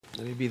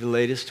Let me be the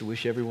latest to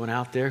wish everyone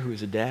out there who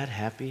is a dad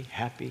happy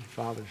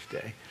Father's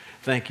Day.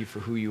 Thank you for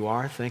who you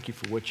are. Thank you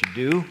for what you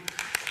do.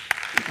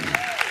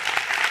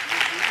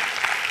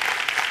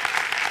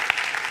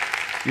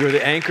 You are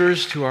the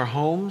anchors to our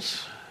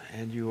homes,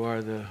 and you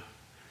are the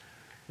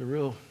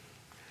real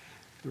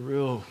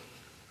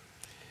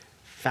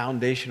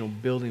foundational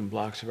building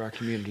blocks of our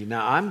community.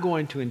 Now, I'm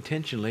going to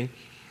intentionally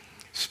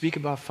speak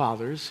about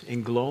fathers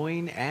in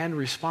glowing and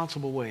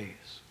responsible ways.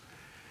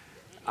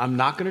 I'm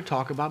not going to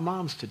talk about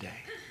moms today.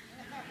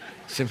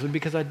 Simply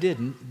because I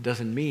didn't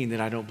doesn't mean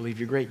that I don't believe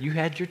you're great. You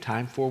had your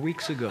time 4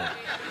 weeks ago.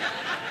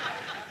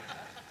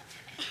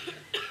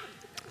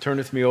 Turn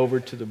with me over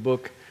to the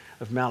book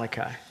of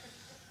Malachi.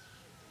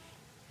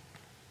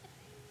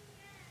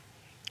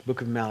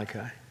 Book of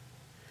Malachi.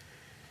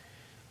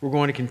 We're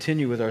going to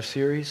continue with our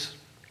series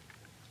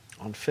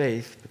on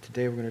faith, but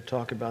today we're going to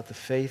talk about the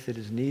faith that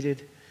is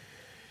needed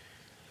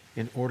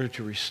in order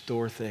to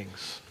restore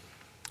things.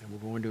 And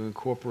we're going to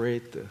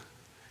incorporate the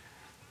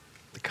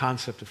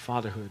concept of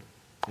fatherhood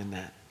in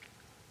that.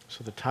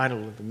 So the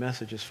title of the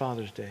message is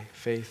Father's Day,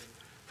 Faith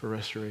for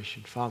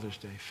Restoration. Father's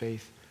Day,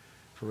 Faith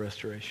for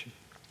Restoration.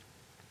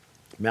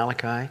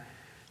 Malachi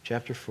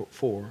chapter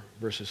 4,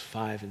 verses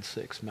 5 and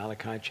 6.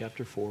 Malachi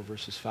chapter 4,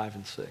 verses 5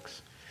 and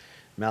 6.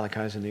 Malachi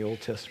is in the Old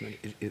Testament.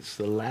 It's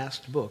the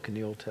last book in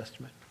the Old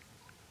Testament.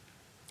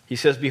 He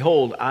says,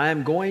 "Behold, I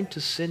am going to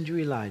send you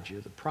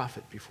Elijah, the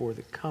prophet, before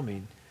the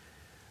coming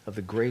of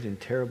the great and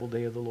terrible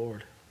day of the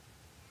Lord."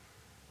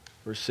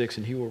 Verse 6,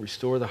 "And he will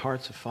restore the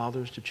hearts of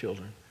fathers to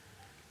children,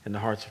 and the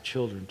hearts of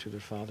children to their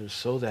fathers,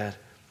 so that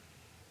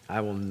I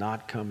will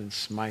not come and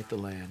smite the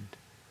land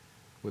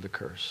with a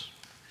curse."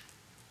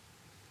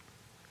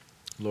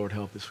 Lord,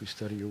 help us. We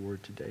study your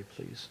word today,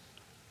 please.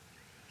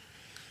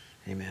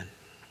 Amen.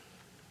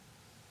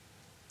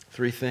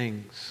 3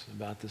 things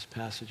about this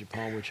passage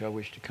upon which I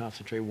wish to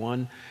concentrate.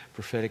 1,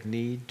 prophetic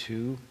need.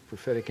 2,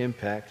 prophetic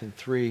impact. And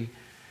 3,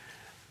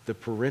 the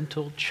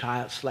parental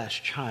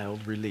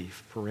child/child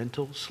relief.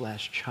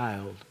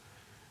 Parental/child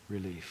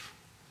relief.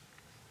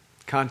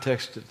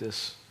 Context of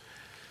this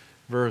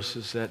verse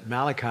is that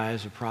Malachi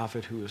is a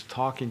prophet who is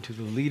talking to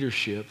the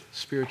leadership,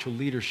 spiritual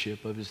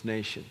leadership of his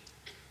nation,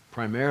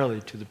 primarily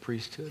to the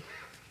priesthood.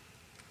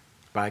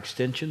 By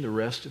extension, the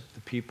rest of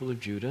the people of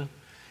Judah.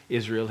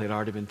 Israel had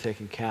already been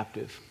taken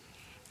captive,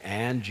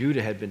 and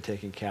Judah had been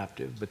taken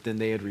captive, but then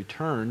they had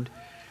returned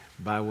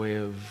by way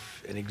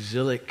of an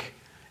exilic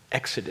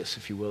exodus,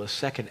 if you will, a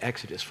second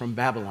exodus from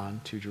Babylon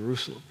to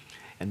Jerusalem.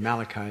 And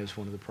Malachi is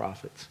one of the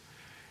prophets.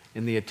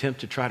 In the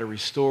attempt to try to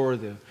restore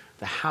the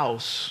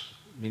house,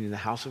 meaning the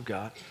house of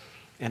God,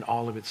 and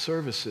all of its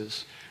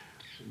services,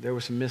 there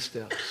were some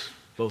missteps,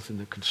 both in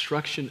the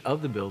construction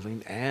of the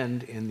building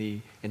and in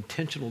the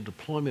intentional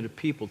deployment of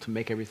people to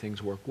make everything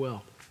work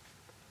well.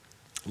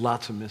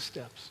 Lots of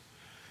missteps.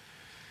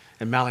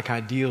 And Malachi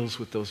deals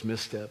with those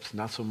missteps,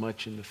 not so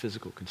much in the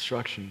physical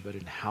construction, but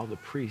in how the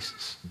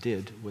priests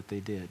did what they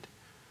did.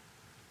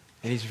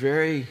 And he's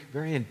very,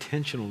 very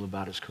intentional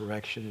about his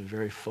correction and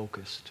very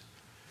focused.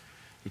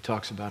 He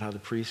talks about how the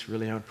priests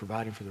really aren't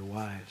providing for their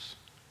wives.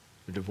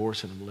 They're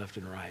divorcing them left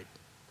and right.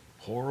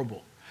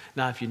 Horrible.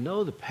 Now, if you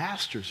know the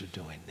pastors are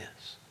doing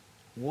this,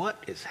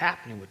 what is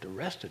happening with the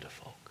rest of the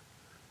folk?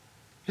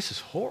 This is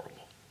horrible.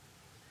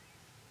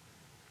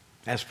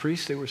 As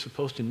priests, they were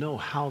supposed to know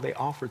how they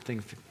offered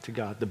things to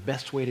God, the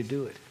best way to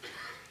do it.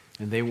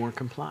 And they weren't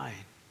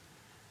complying.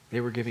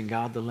 They were giving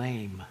God the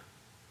lame,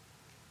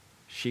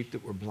 sheep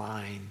that were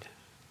blind,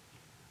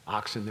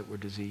 oxen that were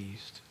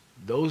diseased.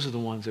 Those are the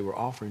ones they were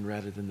offering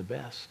rather than the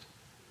best.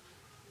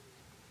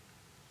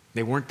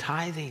 They weren't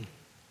tithing.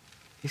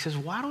 He says,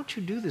 why don't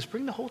you do this?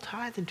 Bring the whole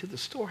tithe into the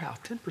storehouse.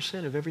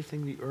 10% of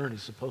everything you earn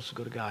is supposed to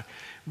go to God.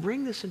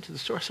 Bring this into the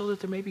store so that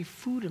there may be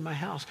food in my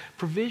house.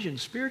 Provision,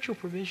 spiritual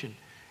provision,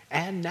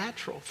 and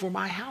natural for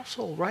my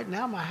household. Right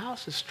now, my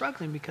house is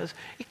struggling because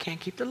it can't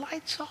keep the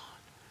lights on.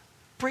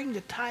 Bring the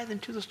tithe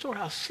into the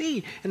storehouse.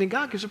 See, and then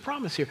God gives a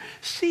promise here.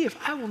 See if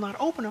I will not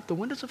open up the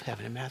windows of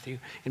heaven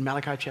in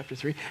Malachi chapter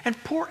 3,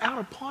 and pour out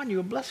upon you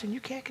a blessing you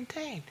can't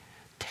contain.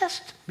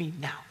 Test me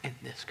now in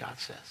this, God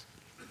says.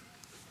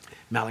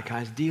 Malachi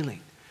is dealing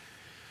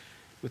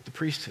with the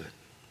priesthood.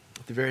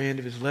 At the very end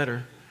of his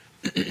letter,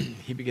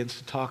 he begins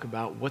to talk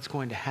about what's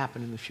going to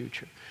happen in the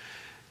future.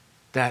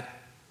 That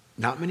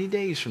not many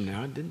days from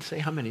now, it didn't say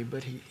how many,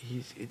 but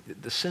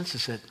the sense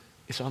is that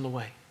it's on the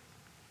way.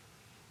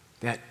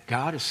 That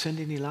God is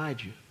sending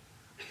Elijah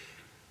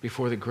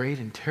before the great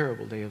and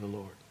terrible day of the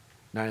Lord.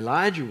 Now,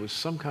 Elijah was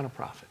some kind of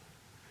prophet.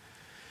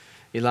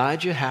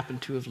 Elijah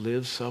happened to have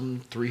lived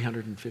some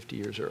 350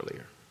 years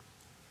earlier.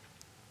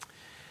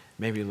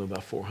 Maybe a little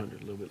about 400,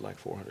 a little bit like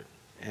 400.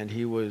 And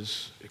he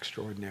was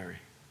extraordinary.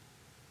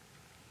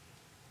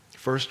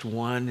 First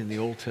one in the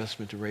Old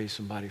Testament to raise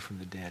somebody from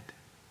the dead.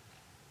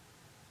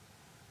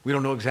 We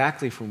don't know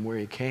exactly from where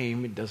he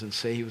came. It doesn't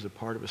say he was a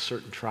part of a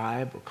certain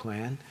tribe or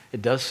clan.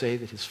 It does say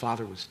that his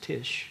father was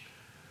Tish.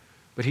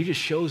 But he just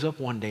shows up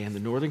one day in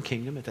the northern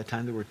kingdom. At that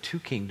time, there were 2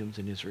 kingdoms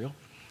in Israel.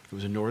 There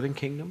was a northern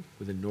kingdom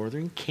with a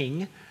northern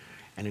king,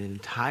 and an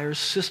entire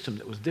system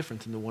that was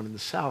different than the one in the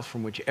south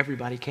from which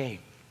everybody came.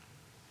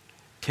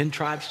 10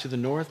 tribes to the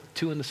north,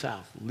 2 in the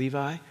south,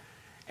 Levi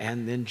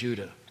and then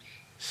Judah.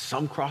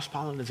 Some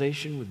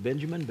cross-pollination with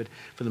Benjamin, but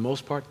for the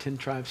most part, 10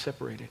 tribes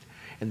separated.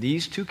 And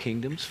these two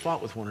kingdoms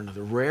fought with one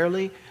another.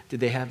 Rarely did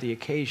they have the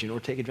occasion or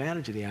take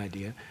advantage of the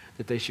idea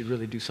that they should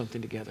really do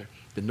something together.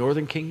 The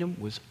northern kingdom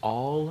was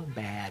all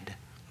bad.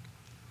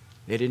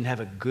 They didn't have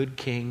a good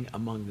king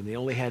among them. They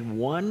only had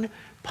one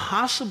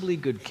possibly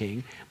good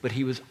king, but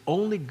he was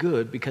only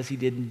good because he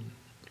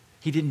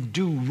didn't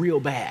do real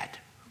bad.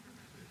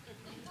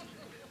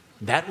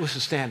 That was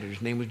the standard.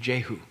 His name was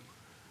Jehu.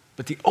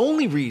 But the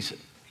only reason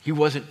he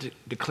wasn't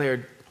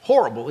declared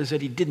horrible is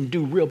that he didn't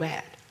do real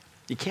bad.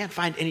 You can't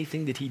find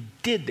anything that he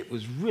did that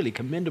was really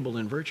commendable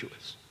and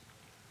virtuous.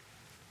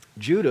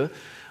 Judah,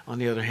 on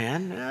the other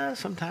hand,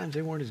 sometimes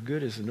they weren't as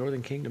good as the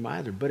northern kingdom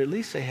either, but at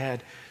least they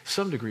had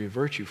some degree of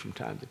virtue from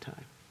time to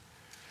time.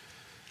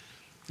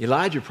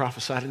 Elijah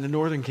prophesied in the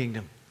northern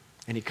kingdom,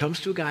 and he comes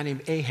to a guy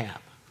named Ahab,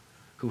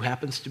 who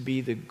happens to be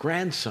the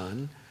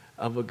grandson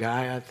of a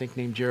guy, I think,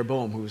 named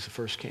Jeroboam, who was the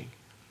first king.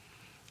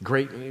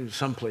 Great,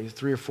 someplace,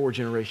 3 or 4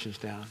 generations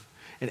down.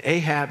 And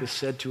Ahab is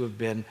said to have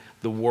been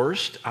the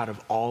worst out of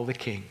all the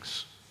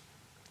kings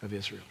of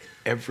Israel.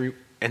 Every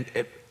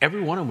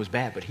one of them was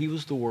bad, but he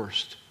was the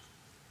worst.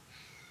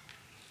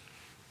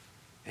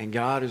 And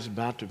God is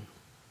about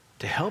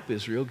to help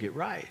Israel get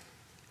right.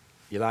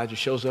 Elijah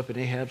shows up in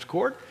Ahab's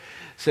court,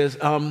 says,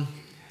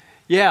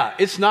 yeah,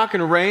 it's not going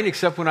to rain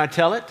except when I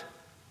tell it.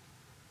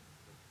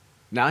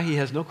 Now he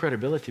has no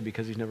credibility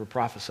because he's never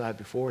prophesied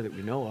before that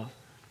we know of.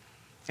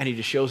 And he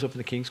just shows up in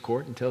the king's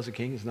court and tells the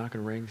king it's not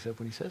going to rain except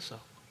when he says so.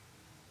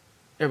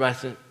 Everybody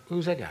said,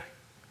 who's that guy?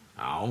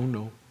 I don't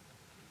know.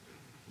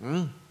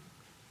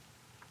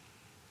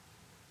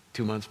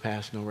 2 months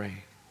passed, no rain.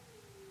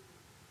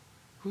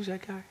 Who's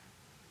that guy?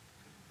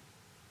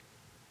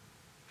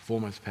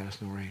 4 months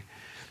passed, no rain.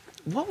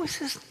 What was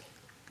this?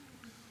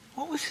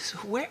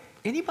 Where?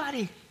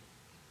 Anybody?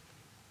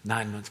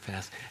 9 months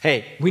passed.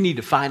 Hey, we need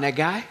to find that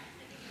guy.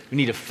 We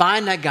need to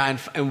find that guy.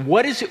 And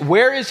what is it?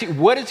 Where is he?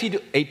 What does he do?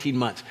 18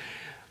 months.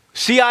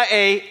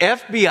 CIA,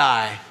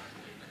 FBI,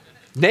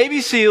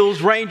 Navy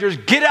SEALs, Rangers,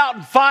 get out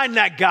and find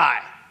that guy.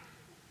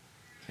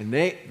 And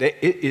it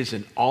is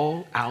an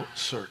all-out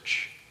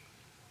search.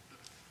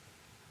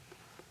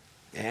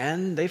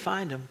 And they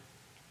find him.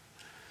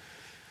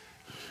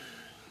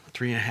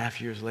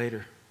 3.5 years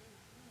later.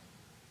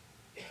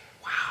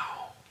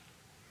 Wow.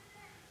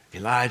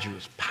 Elijah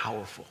was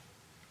powerful.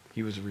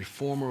 He was a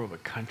reformer of a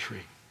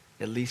country,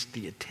 at least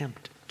the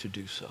attempt to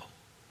do so.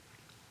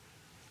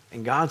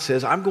 And God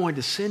says, I'm going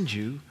to send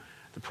you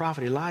the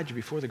prophet Elijah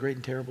before the great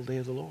and terrible day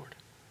of the Lord.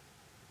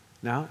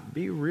 Now,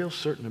 be real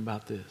certain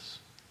about this,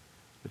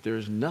 that there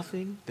is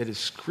nothing that is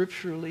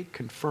scripturally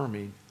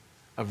confirming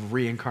of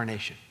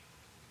reincarnation.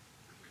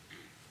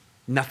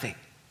 Nothing.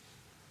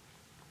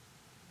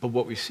 But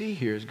what we see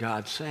here is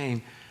God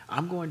saying,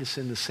 I'm going to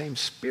send the same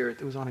spirit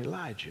that was on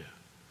Elijah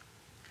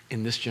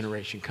in this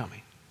generation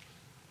coming.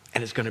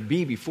 And it's going to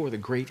be before the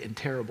great and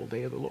terrible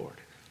day of the Lord.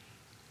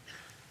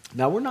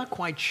 Now, we're not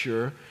quite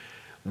sure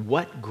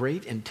what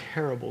great and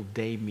terrible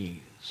day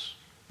means.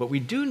 But we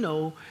do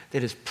know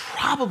that it's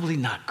probably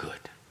not good.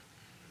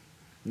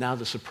 Now,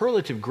 the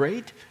superlative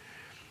great,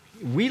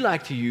 we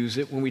like to use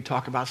it when we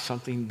talk about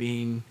something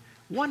being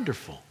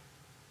wonderful.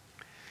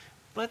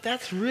 But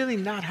that's really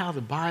not how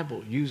the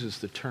Bible uses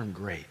the term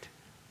great.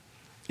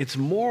 It's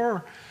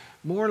more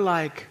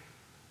like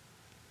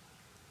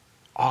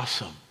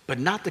awesome, but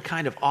not the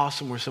kind of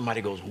awesome where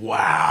somebody goes,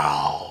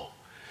 wow.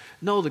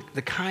 No,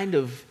 the kind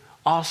of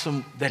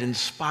awesome that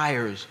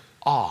inspires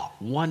awe,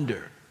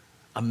 wonder,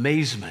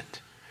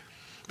 amazement.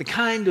 The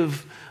kind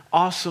of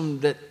awesome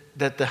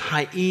that the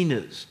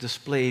hyenas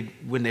displayed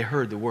when they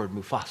heard the word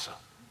Mufasa.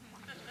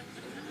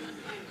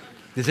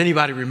 Does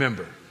anybody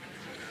remember?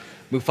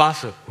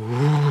 Mufasa.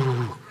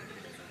 Ooh.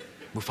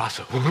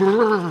 Mufasa.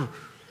 Ooh.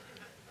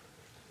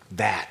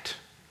 That.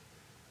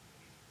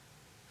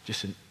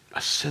 Just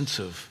a sense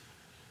of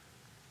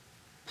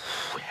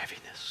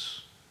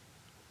heaviness.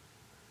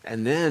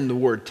 And then the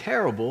word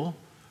terrible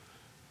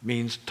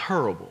means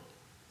terrible.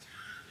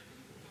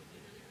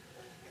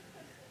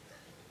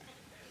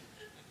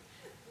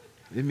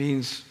 It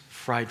means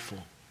frightful,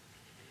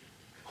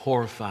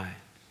 horrified,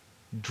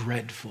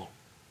 dreadful.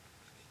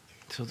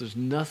 So there's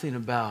nothing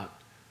about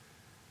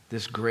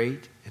this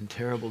great and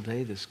terrible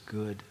day that's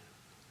good.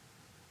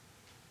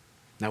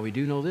 Now we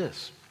do know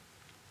this,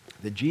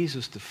 that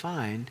Jesus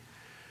defined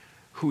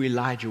who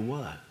Elijah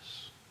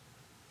was,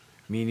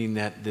 meaning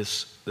that the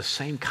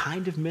same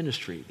kind of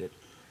ministry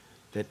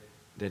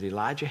that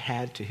Elijah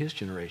had to his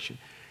generation,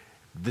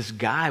 this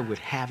guy would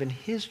have in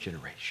his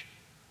generation.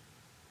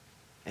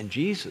 And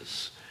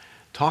Jesus,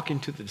 talking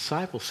to the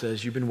disciples,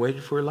 says, you've been waiting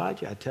for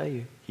Elijah. I tell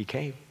you, he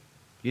came.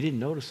 You didn't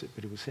notice it,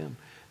 but it was him.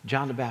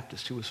 John the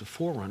Baptist, who was a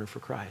forerunner for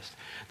Christ,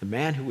 the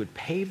man who would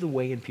pave the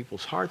way in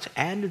people's hearts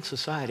and in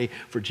society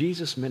for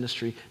Jesus'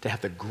 ministry to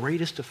have the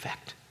greatest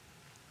effect.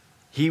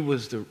 He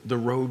was the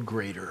road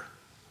grader.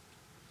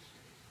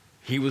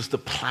 He was the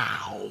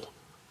plow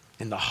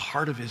in the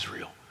heart of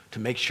Israel to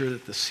make sure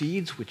that the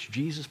seeds which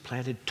Jesus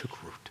planted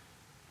took root.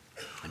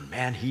 And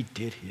man, he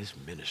did his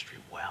ministry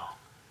well.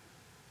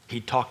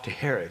 He talked to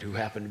Herod, who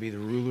happened to be the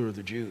ruler of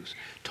the Jews,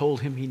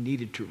 told him he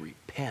needed to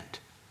repent,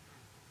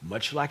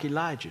 much like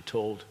Elijah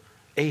told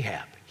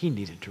Ahab he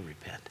needed to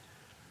repent.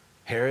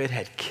 Herod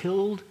had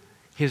killed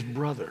his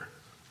brother,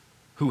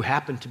 who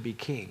happened to be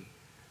king,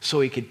 so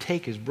he could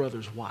take his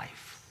brother's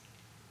wife.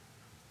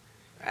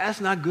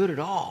 That's not good at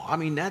all. I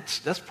mean,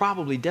 that's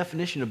probably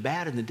definition of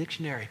bad in the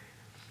dictionary.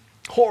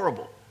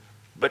 Horrible.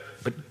 But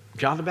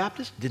John the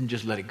Baptist didn't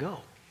just let it go.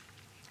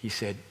 He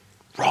said,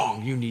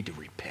 wrong, you need to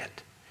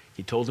repent.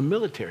 He told the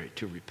military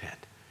to repent.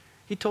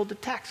 He told the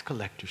tax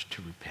collectors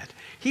to repent.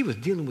 He was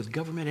dealing with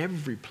government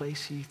every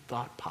place he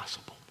thought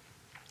possible.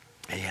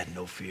 And he had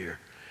no fear.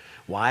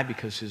 Why?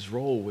 Because his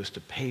role was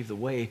to pave the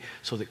way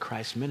so that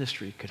Christ's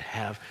ministry could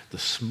have the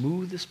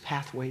smoothest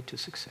pathway to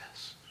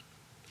success.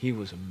 He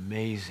was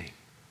amazing.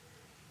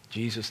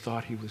 Jesus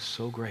thought he was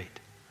so great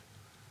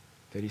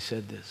that he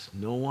said this,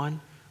 no one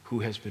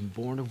who has been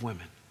born of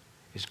women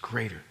is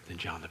greater than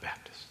John the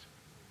Baptist.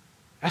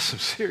 That's some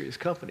serious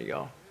company,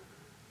 y'all.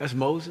 That's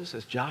Moses,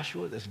 that's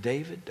Joshua, that's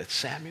David, that's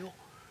Samuel.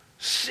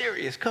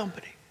 Serious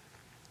company.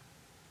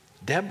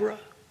 Deborah.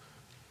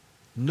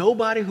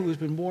 Nobody who has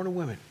been born of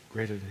women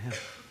greater than him.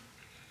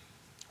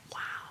 Wow.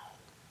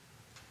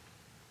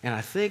 And I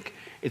think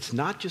it's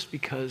not just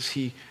because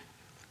he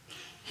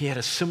had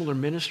a similar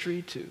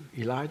ministry to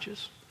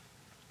Elijah's,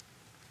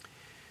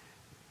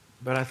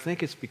 but I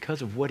think it's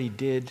because of what he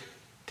did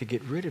to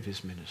get rid of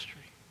his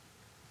ministry.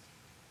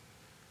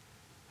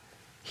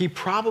 He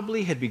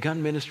probably had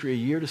begun ministry a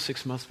year to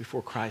 6 months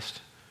before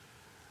Christ.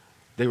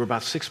 They were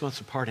about 6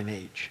 months apart in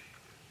age.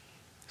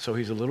 So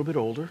he's a little bit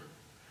older.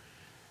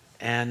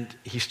 And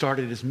he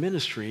started his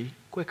ministry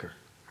quicker.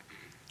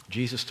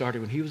 Jesus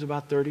started when he was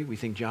about 30. We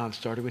think John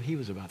started when he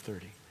was about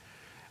 30.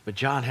 But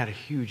John had a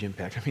huge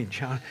impact. I mean,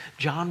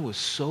 John was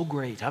so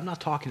great. I'm not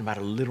talking about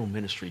a little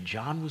ministry.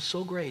 John was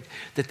so great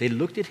that they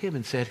looked at him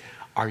and said,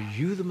 are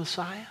you the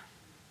Messiah?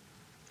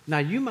 Now,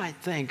 you might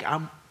think,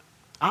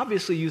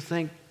 obviously you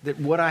think that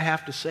what I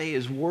have to say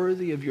is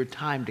worthy of your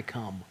time to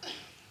come.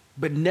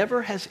 But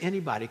never has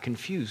anybody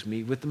confused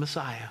me with the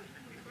Messiah.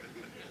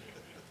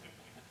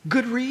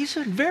 Good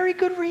reason, very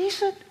good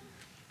reason.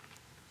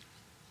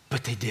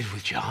 But they did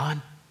with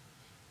John.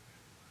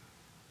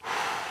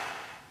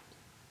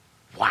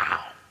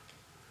 Wow.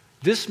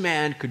 This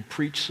man could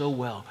preach so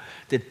well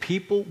that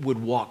people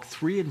would walk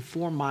 3 and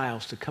 4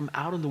 miles to come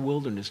out in the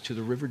wilderness to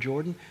the River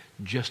Jordan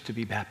just to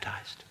be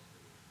baptized.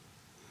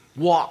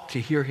 Walk to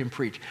hear him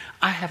preach.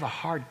 I have a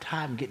hard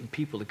time getting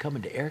people to come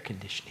into air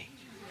conditioning.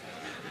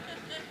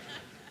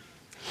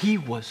 He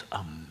was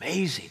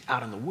amazing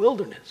out in the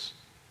wilderness.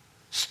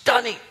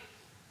 Stunning.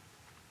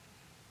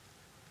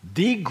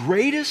 The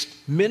greatest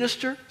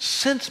minister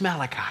since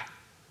Malachi.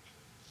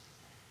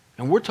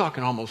 And we're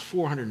talking almost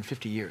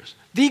 450 years.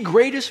 The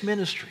greatest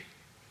ministry.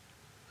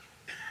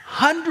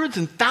 Hundreds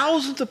and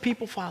thousands of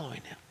people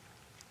following him.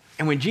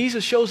 And when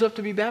Jesus shows up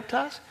to be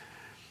baptized,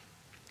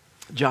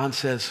 John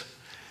says,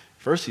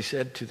 first he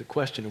said to the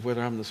question of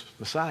whether I'm the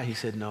Messiah, he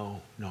said,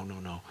 no.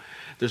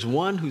 There's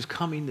one who's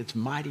coming that's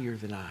mightier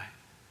than I,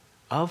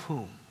 of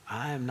whom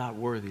I am not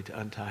worthy to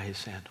untie his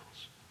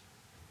sandals.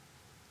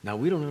 Now,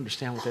 we don't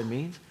understand what that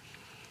means,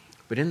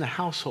 but in the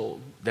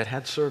household that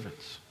had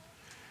servants,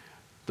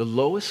 the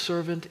lowest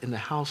servant in the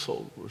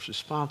household was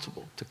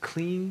responsible to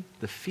clean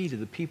the feet of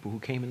the people who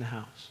came in the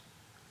house,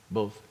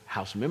 both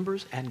house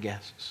members and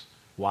guests.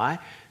 Why?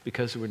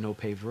 Because there were no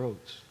paved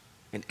roads,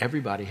 and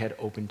everybody had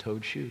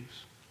open-toed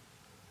shoes.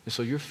 And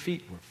so your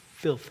feet were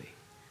filthy.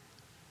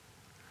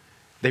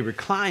 They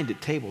reclined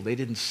at table. They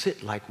didn't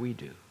sit like we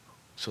do.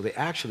 So they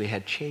actually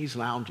had chaise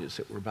lounges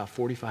that were about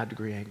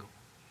 45-degree angle.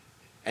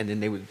 And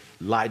then they would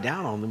lie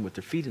down on them with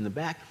their feet in the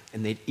back,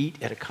 and they'd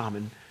eat at a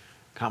common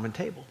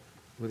table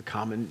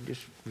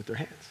with their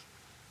hands.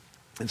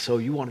 And so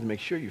you wanted to make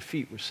sure your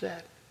feet were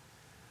set.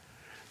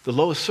 The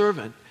lowest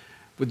servant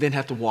would then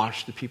have to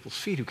wash the people's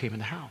feet who came in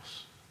the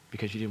house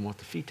because you didn't want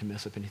the feet to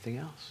mess up anything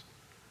else.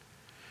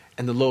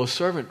 And the lowest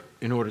servant,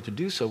 in order to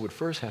do so, would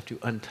first have to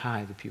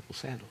untie the people's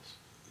sandals.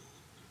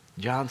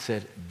 John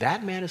said,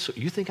 that man is so,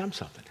 you think I'm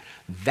something.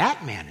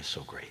 That man is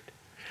so great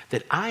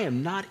that I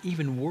am not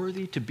even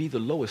worthy to be the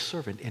lowest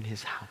servant in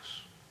his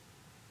house.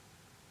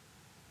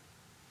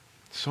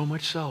 So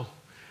much so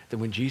that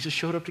when Jesus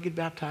showed up to get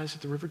baptized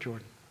at the River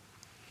Jordan,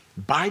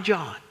 by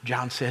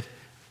John said,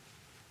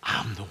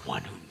 I'm the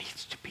one who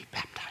needs to be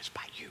baptized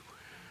by you.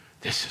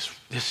 This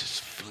is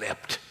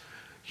flipped.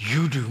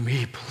 You do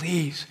me,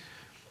 please.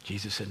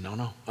 Jesus said,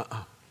 no.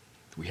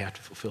 We have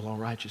to fulfill all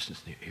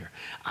righteousness here.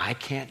 I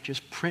can't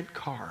just print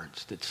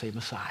cards that say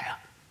Messiah.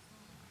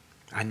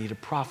 I need a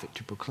prophet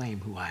to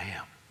proclaim who I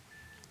am.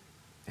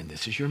 And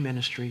this is your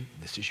ministry.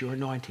 This is your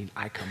anointing.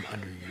 I come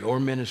under your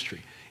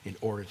ministry in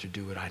order to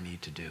do what I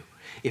need to do.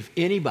 If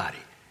anybody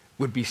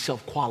would be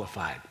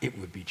self-qualified, it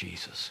would be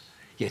Jesus.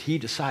 Yet he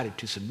decided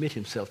to submit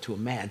himself to a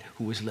man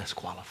who was less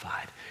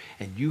qualified.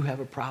 And you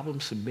have a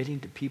problem submitting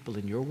to people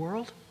in your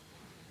world?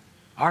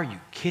 Are you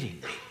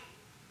kidding me?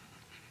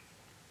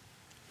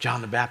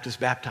 John the Baptist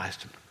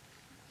baptized him.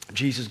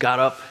 Jesus got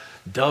up,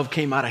 dove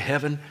came out of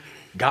heaven,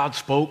 God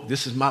spoke,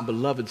 "This is my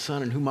beloved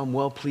son in whom I'm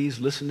well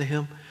pleased, listen to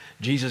him."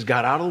 Jesus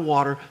got out of the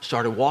water,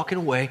 started walking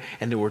away,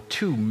 and there were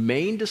two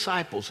main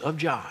disciples of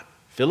John,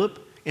 Philip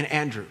and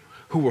Andrew,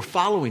 who were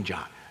following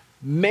John,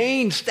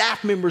 main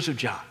staff members of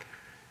John.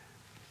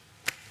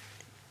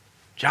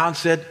 John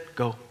said,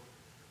 "Go."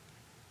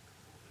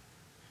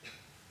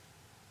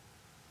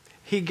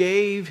 He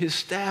gave his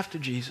staff to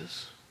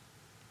Jesus.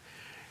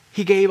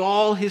 He gave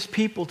all his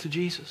people to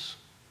Jesus.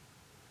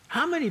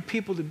 How many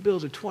people to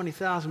build a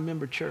 20,000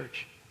 member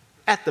church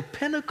at the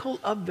pinnacle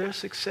of their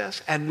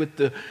success and with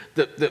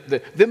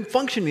them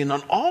functioning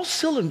on all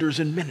cylinders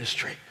in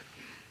ministry?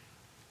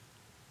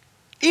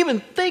 Even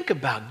think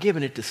about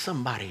giving it to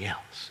somebody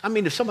else. I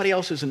mean, if somebody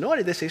else is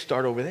anointed, they say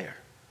start over there.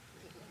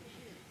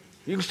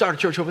 You can start a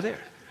church over there.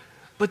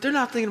 But they're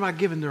not thinking about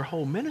giving their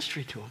whole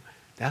ministry to him.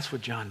 That's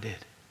what John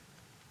did.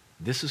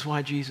 This is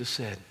why Jesus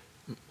said,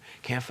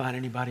 can't find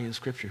anybody in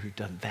Scripture who's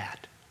done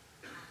that.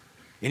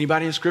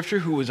 Anybody in Scripture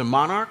who was a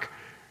monarch,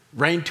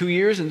 reigned 2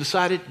 years and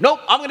decided, nope,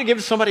 I'm going to give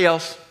it to somebody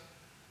else.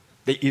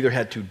 They either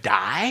had to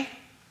die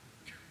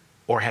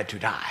or had to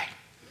die.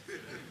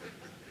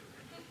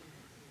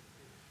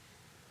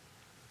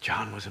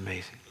 John was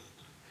amazing.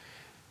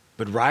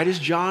 But right as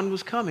John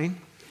was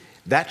coming,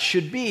 that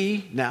should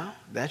be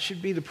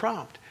the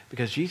prompt.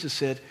 Because Jesus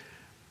said,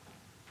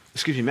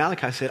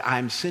 Malachi said, I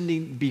am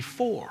sending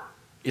before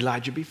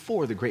Elijah,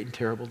 before the great and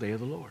terrible day of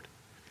the Lord.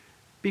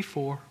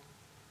 Before.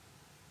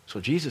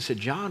 So Jesus said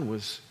John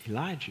was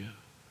Elijah.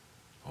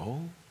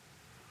 Oh,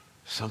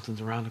 something's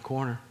around the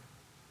corner.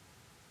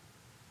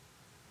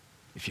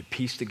 If you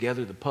piece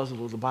together the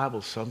puzzle of the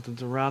Bible,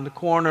 something's around the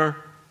corner.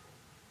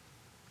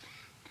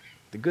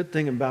 The good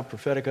thing about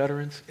prophetic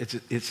utterance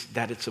is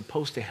that it's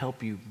supposed to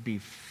help you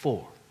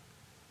before.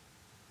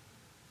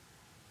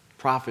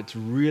 Prophets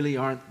really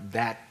aren't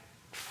that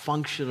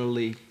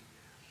functionally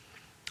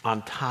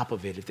on top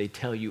of it if they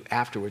tell you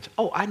afterwards,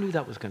 oh, I knew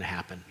that was going to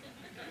happen.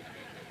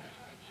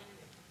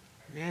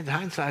 Man,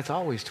 hindsight's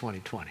always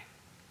 20/20.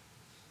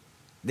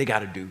 They got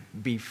to do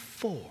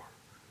before.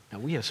 Now,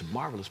 we have some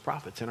marvelous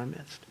prophets in our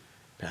midst.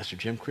 Pastor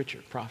Jim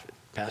Critchard, prophet.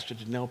 Pastor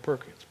Janelle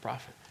Perkins,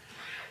 prophet.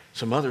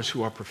 Some others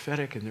who are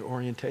prophetic in their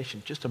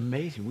orientation. Just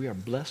amazing. We are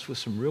blessed with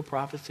some real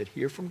prophets that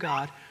hear from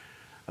God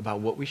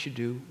about what we should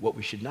do, what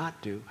we should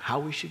not do, how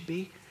we should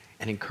be,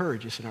 and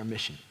encourage us in our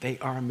mission. They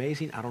are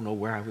amazing. I don't know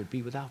where I would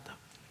be without them.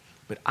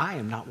 But I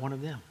am not one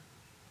of them.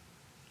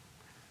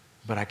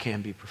 But I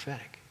can be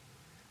prophetic.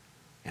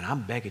 And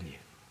I'm begging you,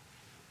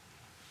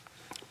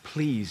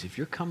 please, if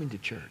you're coming to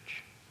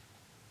church,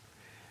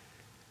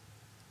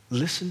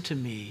 listen to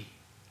me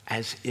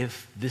as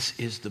if this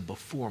is the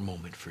before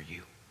moment for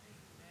you.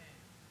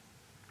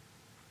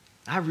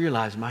 I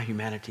realize my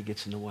humanity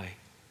gets in the way.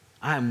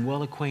 I am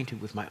well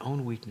acquainted with my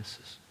own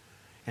weaknesses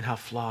and how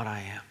flawed I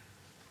am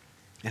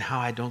and how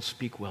I don't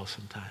speak well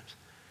sometimes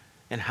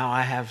and how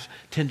I have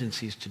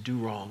tendencies to do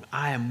wrong.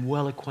 I am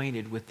well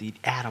acquainted with the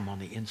Adam on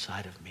the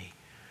inside of me.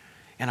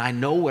 And I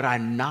know what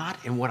I'm not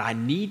and what I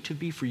need to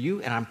be for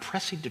you, and I'm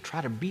pressing to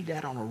try to be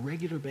that on a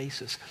regular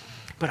basis.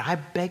 But I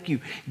beg you,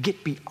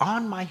 get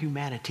beyond my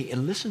humanity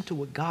and listen to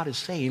what God is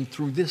saying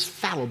through this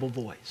fallible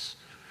voice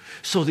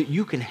so that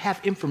you can have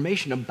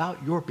information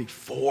about your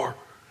before,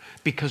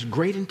 because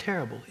great and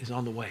terrible is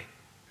on the way.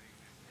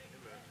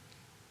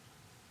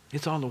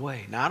 It's on the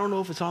way. Now, I don't know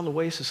if it's on the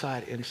way in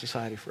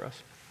society for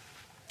us.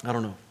 I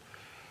don't know.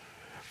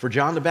 For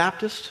John the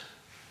Baptist,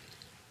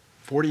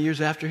 40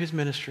 years after his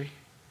ministry,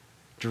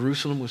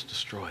 Jerusalem was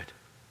destroyed.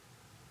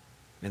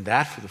 And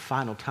that for the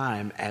final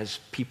time as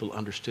people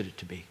understood it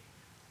to be.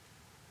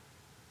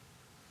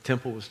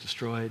 Temple was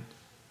destroyed.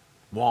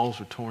 Walls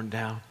were torn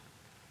down.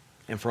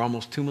 And for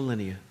almost 2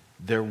 millennia,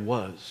 there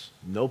was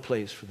no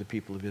place for the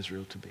people of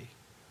Israel to be.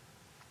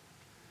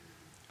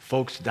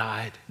 Folks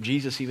died.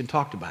 Jesus even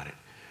talked about it.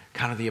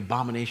 Kind of the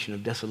abomination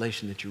of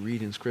desolation that you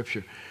read in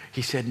Scripture.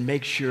 He said,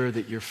 make sure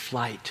that your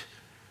flight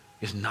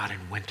is not in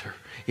winter.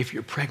 If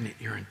you're pregnant,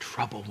 you're in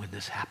trouble when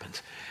this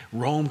happens.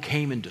 Rome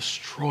came and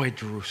destroyed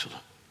Jerusalem.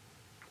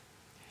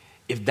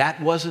 If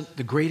that wasn't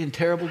the great and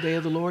terrible day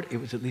of the Lord, it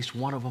was at least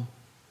one of them.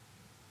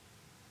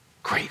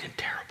 Great and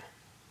terrible.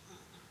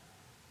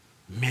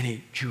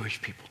 Many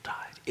Jewish people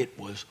died. It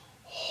was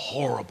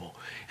horrible.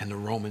 And the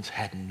Romans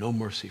had no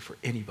mercy for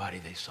anybody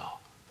they saw.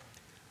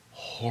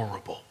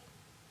 Horrible.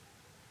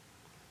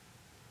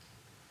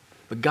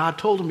 But God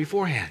told them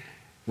beforehand,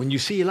 when you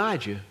see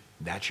Elijah,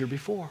 that's your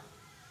before.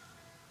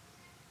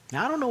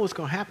 Now, I don't know what's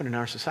going to happen in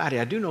our society.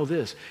 I do know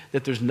this,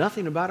 that there's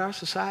nothing about our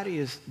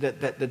society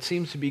that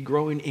seems to be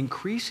growing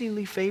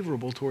increasingly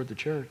favorable toward the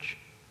church.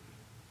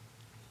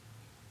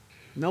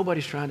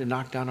 Nobody's trying to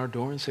knock down our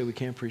door and say we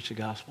can't preach the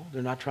gospel.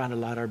 They're not trying to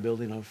light our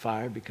building on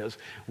fire because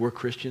we're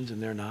Christians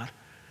and they're not.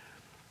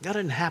 That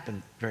doesn't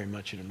happen very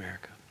much in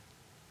America.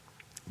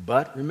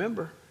 But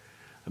remember,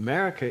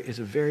 America is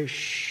a very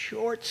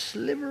short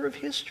sliver of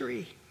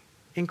history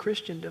in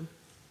Christendom.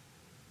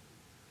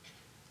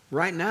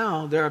 Right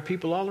now, there are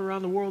people all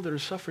around the world that are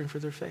suffering for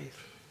their faith.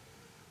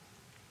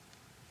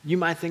 You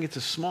might think it's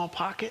a small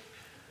pocket,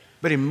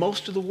 but in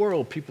most of the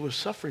world, people are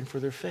suffering for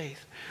their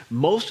faith.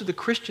 Most of the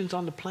Christians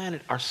on the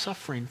planet are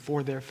suffering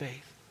for their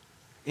faith.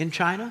 In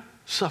China,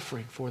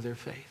 suffering for their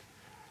faith.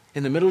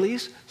 In the Middle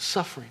East,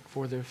 suffering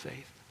for their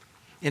faith.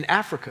 In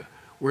Africa,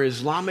 where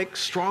Islamic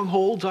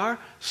strongholds are,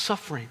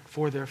 suffering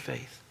for their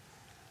faith.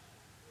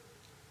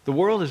 The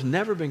world has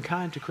never been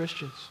kind to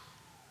Christians.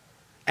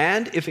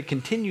 And if it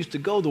continues to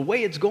go the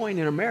way it's going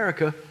in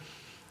America,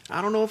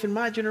 I don't know if in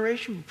my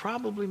generation, but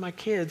probably my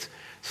kids,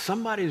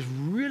 somebody's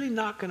really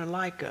not going to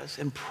like us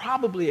and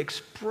probably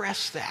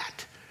express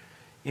that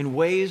in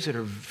ways that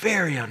are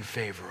very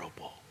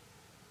unfavorable.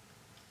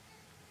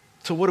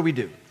 So what do we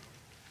do?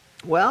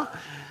 Well,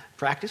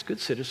 practice good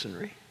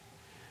citizenry.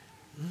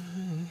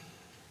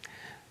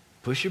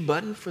 Push your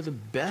button for the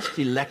best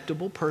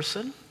electable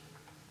person.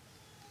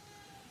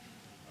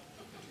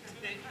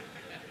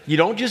 You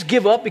don't just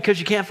give up because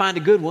you can't find a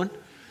good one.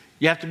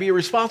 You have to be a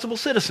responsible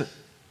citizen.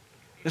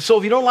 And so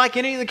if you don't like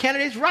any of the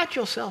candidates, write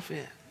yourself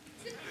in.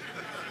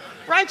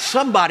 Write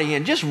somebody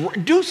in. Just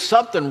do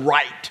something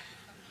right.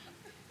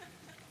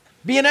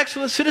 Be an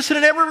excellent citizen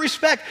in every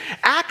respect.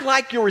 Act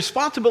like your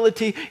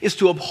responsibility is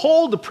to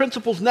uphold the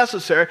principles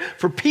necessary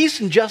for peace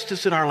and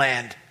justice in our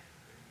land.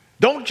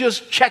 Don't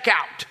just check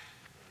out.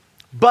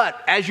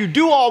 But as you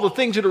do all the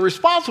things that are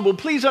responsible,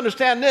 please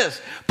understand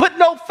this. Put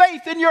no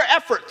faith in your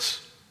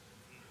efforts.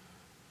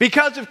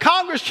 Because if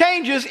Congress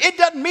changes, it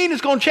doesn't mean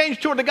it's going to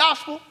change toward the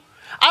gospel.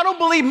 I don't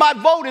believe my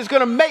vote is going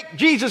to make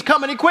Jesus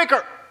come any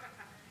quicker.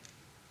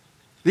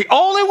 The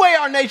only way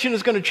our nation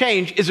is going to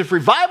change is if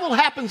revival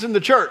happens in the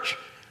church,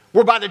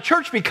 whereby the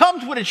church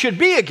becomes what it should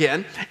be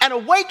again, and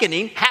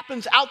awakening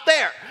happens out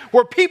there,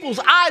 where people's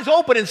eyes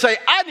open and say,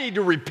 I need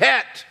to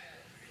repent.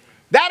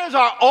 That is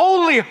our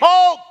only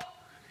hope.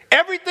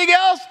 Everything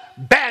else,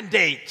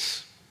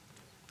 Band-Aids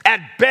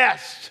at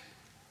best.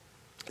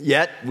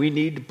 Yet, we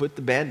need to put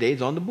the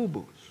Band-Aids on the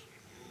boo-boos.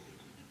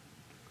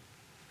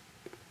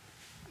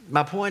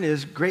 My point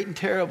is, great and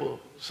terrible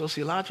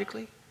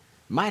sociologically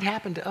might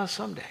happen to us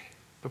someday,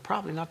 but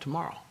probably not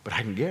tomorrow. But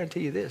I can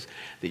guarantee you this,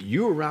 that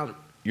you're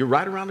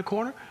right around the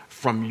corner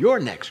from your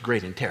next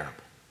great and terrible.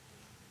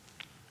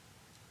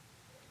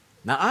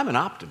 Now, I'm an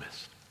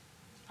optimist.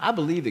 I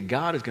believe that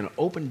God is going to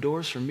open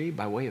doors for me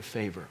by way of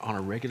favor on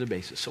a regular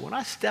basis. So when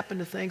I step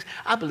into things,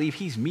 I believe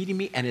he's meeting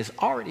me and has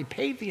already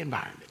paved the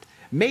environment,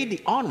 made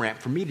the on-ramp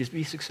for me to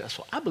be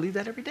successful. I believe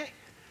that every day.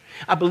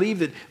 I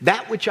believe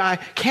that which I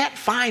can't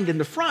find in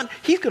the front,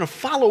 he's going to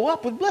follow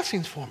up with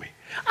blessings for me.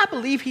 I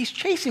believe he's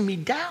chasing me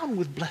down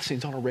with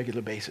blessings on a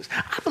regular basis.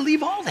 I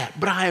believe all that,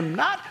 but I am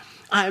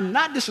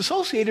not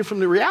disassociated from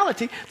the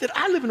reality that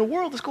I live in a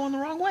world that's going the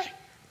wrong way.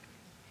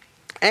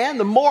 And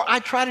the more I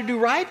try to do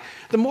right,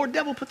 the more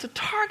devil puts a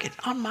target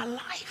on my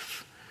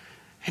life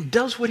and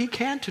does what he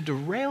can to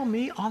derail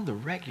me on the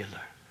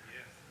regular.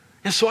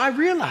 And so I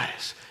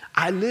realize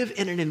I live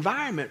in an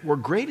environment where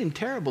great and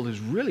terrible is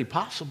really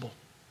possible.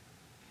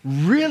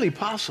 Really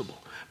possible.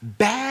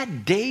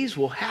 Bad days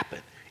will happen.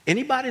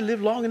 Anybody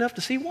live long enough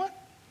to see one?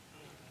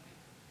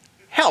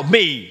 Help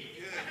me.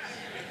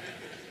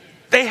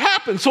 They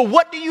happen. So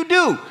what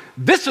do?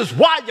 This is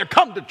why you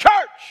come to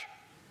church.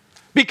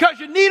 Because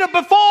you need it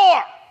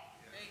before.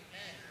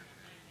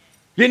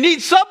 You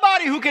need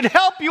somebody who can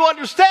help you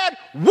understand,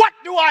 what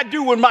do I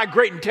do when my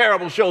great and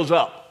terrible shows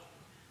up?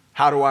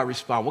 How do I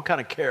respond? What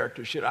kind of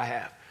character should I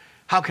have?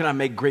 How can I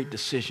make great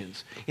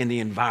decisions in the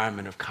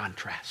environment of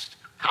contrast?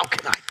 How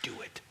can I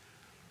do it?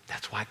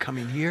 That's why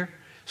coming here,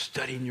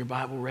 studying your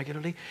Bible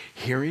regularly,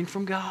 hearing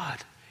from God.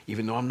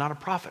 Even though I'm not a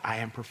prophet, I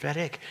am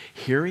prophetic.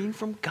 Hearing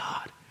from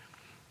God,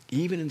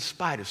 even in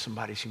spite of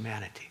somebody's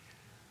humanity,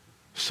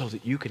 so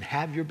that you can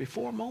have your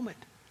before moment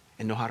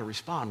and know how to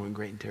respond when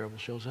great and terrible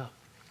shows up.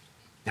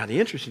 Now, the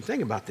interesting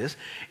thing about this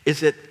is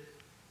that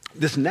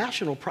this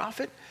national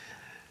prophet,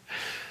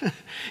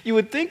 you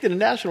would think that a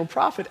national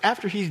prophet,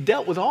 after he's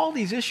dealt with all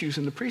these issues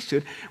in the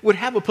priesthood, would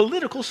have a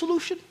political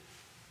solution.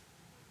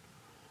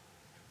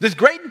 This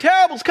great and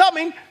terrible is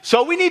coming,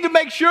 so we need to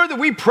make sure that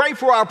we pray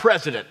for our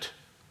president.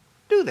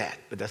 Do that,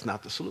 but that's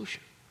not the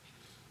solution.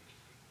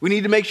 We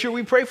need to make sure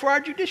we pray for our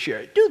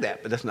judiciary. Do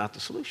that, but that's not the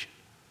solution.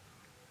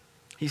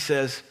 He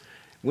says,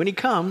 when he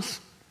comes,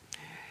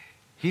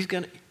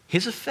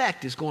 his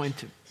effect is going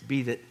to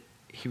be that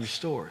he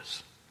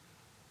restores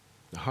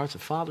the hearts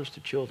of fathers to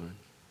children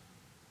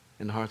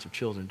and the hearts of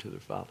children to their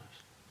fathers.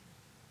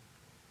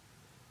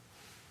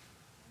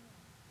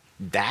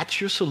 That's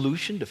your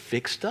solution to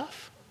fix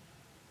stuff?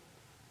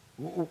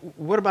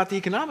 What about the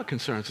economic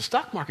concerns? The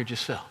stock market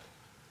just fell.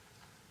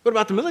 What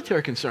about the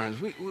military concerns?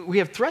 We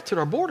have threats at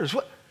our borders.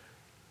 What?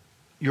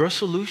 Your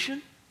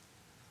solution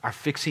are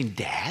fixing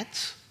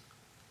dads?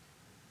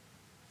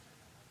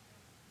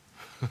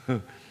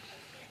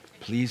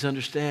 Please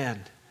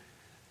understand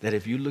that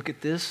if you look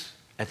at this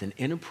as an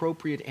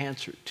inappropriate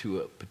answer to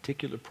a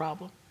particular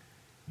problem,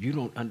 You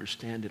don't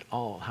understand at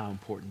all how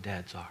important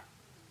dads are.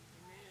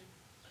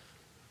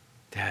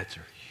 Dads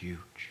are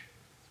huge.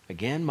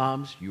 Again,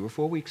 moms, you were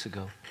 4 weeks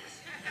ago.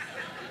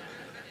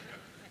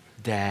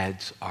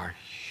 Dads are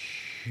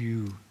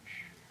huge.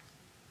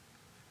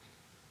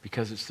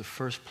 Because it's the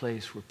first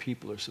place where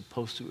people are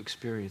supposed to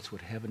experience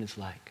what heaven is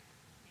like.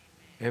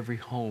 Every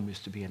home is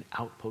to be an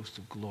outpost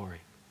of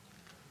glory.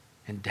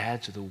 And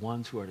dads are the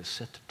ones who are to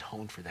set the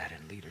tone for that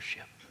in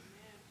leadership.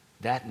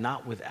 That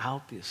not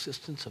without the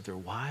assistance of their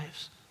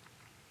wives,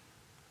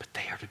 but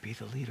they are to be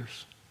the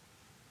leaders.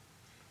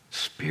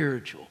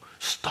 Spiritual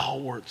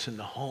stalwarts in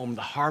the home,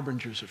 the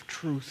harbingers of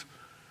truth,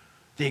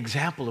 the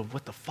example of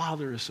what the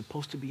Father is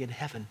supposed to be in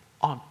heaven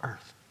on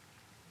earth.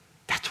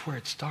 That's where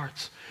it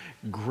starts.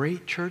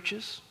 Great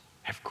churches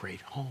have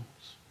great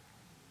homes.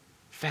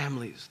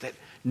 Families that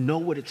know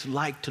what it's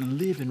like to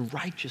live in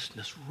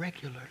righteousness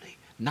regularly.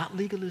 Not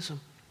legalism,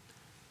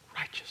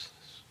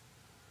 righteousness.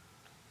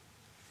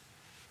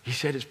 He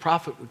said his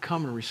prophet would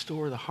come and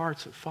restore the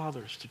hearts of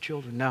fathers to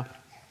children. Now,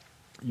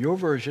 your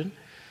version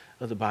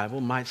of the Bible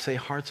might say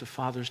hearts of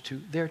fathers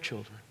to their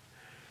children.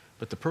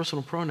 But the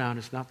personal pronoun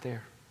is not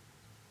there.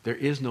 There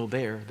is no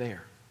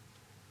there.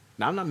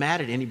 Now, I'm not mad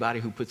at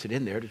anybody who puts it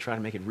in there to try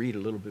to make it read a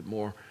little bit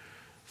more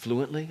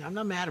fluently. I'm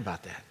not mad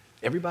about that.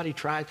 Everybody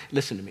tries.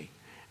 Listen to me.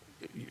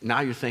 Now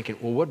you're thinking,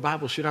 well, what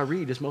Bible should I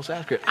read is most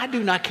accurate? I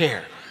do not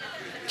care.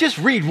 Just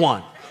read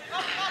one.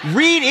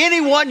 Read any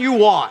one you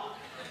want.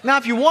 Now,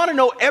 if you want to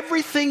know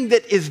everything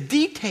that is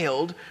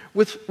detailed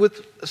with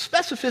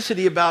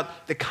specificity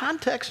about the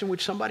context in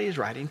which somebody is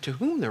writing, to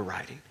whom they're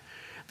writing,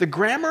 the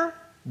grammar,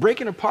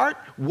 breaking apart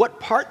what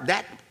part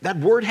that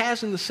word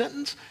has in the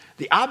sentence,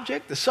 the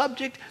object, the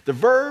subject, the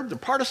verb, the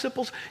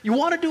participles, you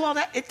want to do all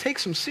that, it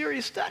takes some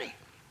serious study.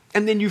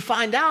 And then you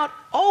find out,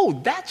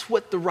 oh, that's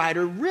what the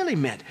writer really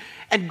meant.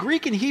 And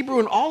Greek and Hebrew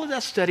and all of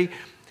that study,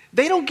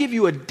 they don't give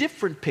you a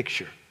different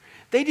picture.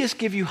 They just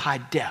give you high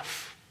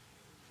def.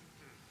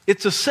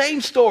 It's the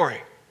same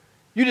story.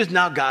 You just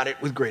now got it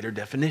with greater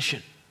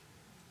definition.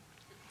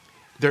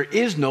 There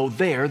is no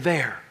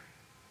there.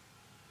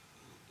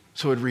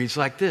 So it reads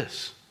like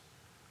this.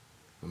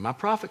 When my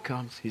prophet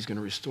comes, he's going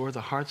to restore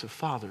the hearts of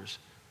fathers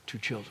to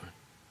children.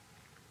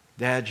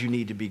 Dads, you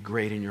need to be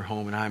great in your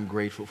home, and I'm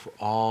grateful for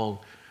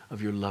all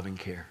of your loving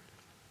care.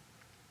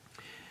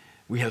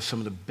 We have some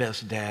of the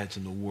best dads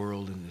in the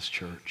world in this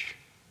church.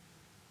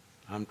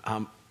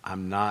 I'm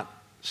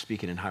not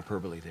speaking in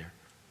hyperbole there.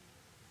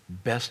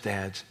 Best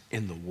dads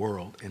in the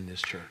world in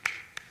this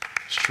church.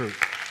 It's true.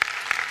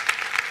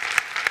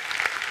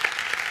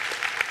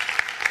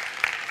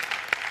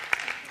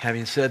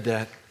 Having said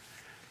that,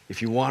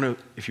 if you want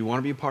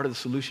to be a part of the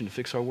solution to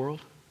fix our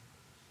world,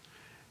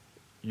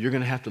 you're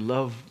going to have to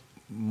love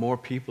more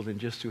people than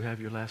just who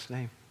have your last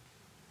name.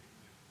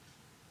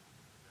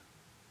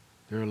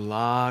 There are a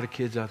lot of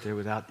kids out there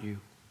without you.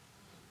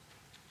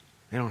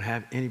 They don't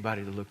have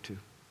anybody to look to.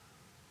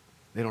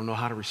 They don't know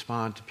how to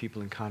respond to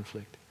people in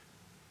conflict.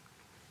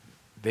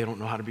 They don't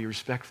know how to be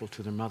respectful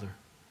to their mother.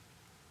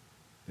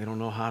 They don't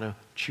know how to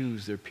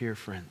choose their peer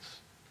friends.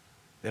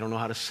 They don't know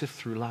how to sift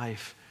through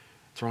life,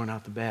 throwing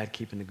out the bad,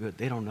 keeping the good.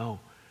 They don't know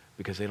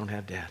because they don't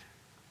have dad.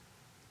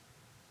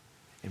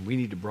 And we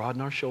need to broaden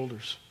our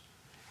shoulders,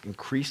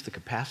 increase the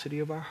capacity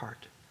of our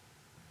heart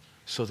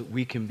so that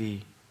we can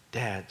be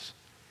dads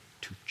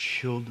to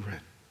children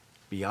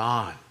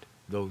beyond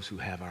those who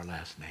have our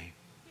last name.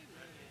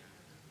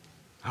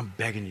 I'm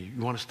begging you.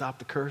 You want to stop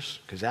the curse?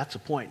 Because that's the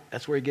point.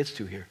 That's where he gets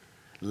to here.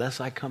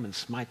 Lest I come and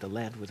smite the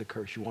land with a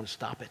curse. You want to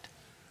stop it?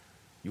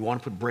 You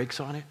want to put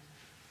brakes on it?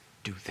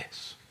 Do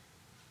this.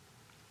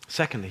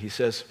 Secondly, he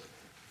says,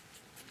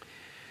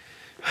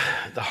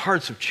 the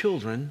hearts of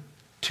children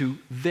to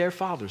their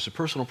fathers. The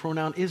personal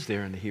pronoun is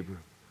there in the Hebrew.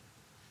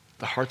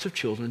 The hearts of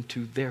children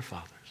to their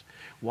fathers.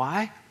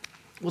 Why?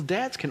 Well,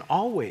 dads can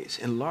always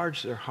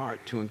enlarge their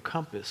heart to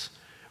encompass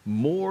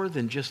more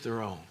than just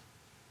their own.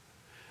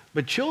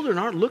 But children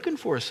aren't looking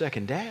for a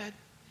second dad.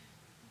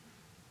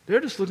 They're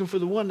just looking for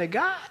the one they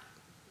got.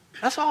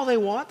 That's all they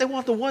want. They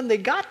want the one they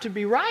got to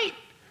be right.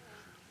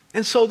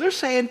 And so they're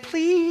saying,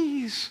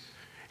 please,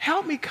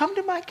 help me come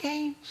to my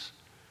games.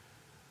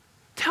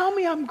 Tell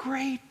me I'm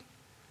great.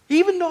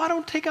 Even though I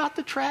don't take out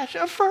the trash,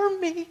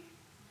 affirm me.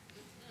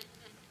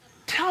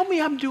 Tell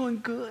me I'm doing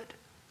good.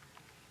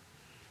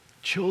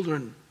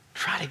 Children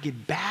try to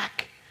get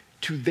back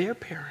to their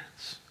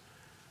parents.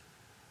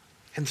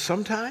 And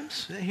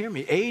sometimes, hear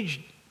me,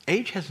 age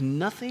has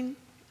nothing,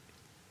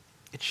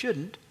 it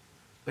shouldn't,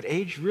 but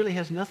age really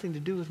has nothing to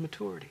do with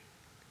maturity.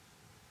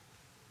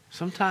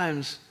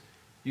 Sometimes,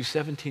 you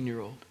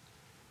 17-year-old,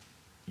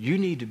 you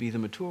need to be the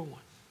mature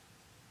one,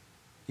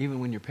 even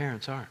when your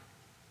parents aren't.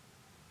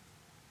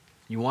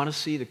 You want to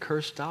see the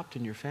curse stopped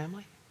in your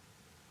family?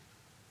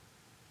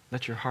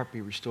 Let your heart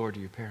be restored to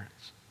your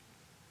parents.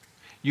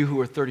 You who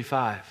are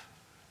 35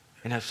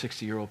 and have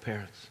 60-year-old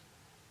parents,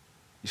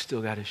 you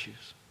still got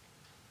issues.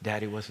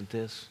 Daddy wasn't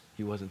this,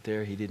 he wasn't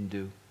there, he didn't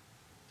do.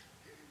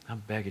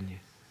 I'm begging you,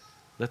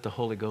 let the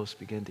Holy Ghost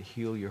begin to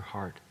heal your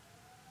heart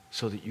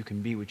so that you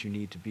can be what you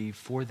need to be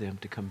for them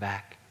to come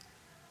back.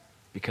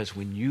 Because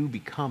when you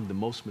become the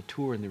most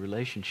mature in the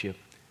relationship,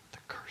 the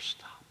curse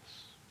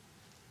stops.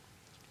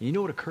 You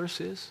know what a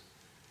curse is?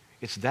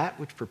 It's that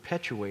which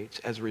perpetuates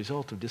as a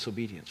result of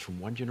disobedience from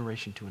one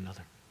generation to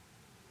another.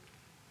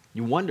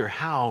 You wonder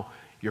how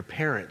your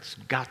parents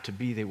got to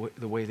be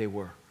the way they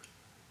were.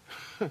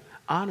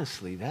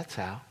 Honestly, that's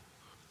how.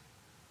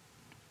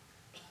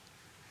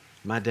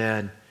 My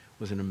dad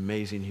was an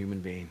amazing human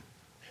being.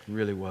 He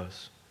really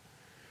was.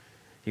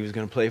 He was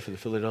going to play for the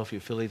Philadelphia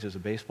Phillies as a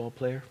baseball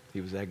player.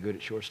 He was that good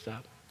at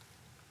shortstop.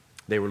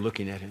 They were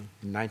looking at him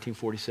in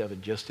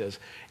 1947, just as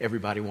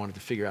everybody wanted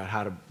to figure out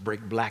how to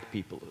break black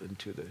people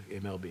into the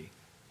MLB.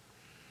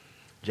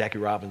 Jackie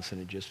Robinson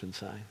had just been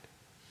signed.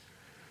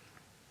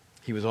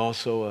 He was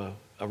also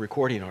a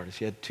recording artist.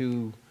 He had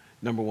 2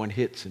 number 1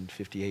 hits in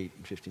 58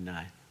 and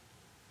 59.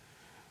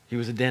 He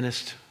was a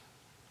dentist.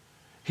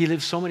 He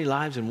lived so many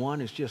lives in one.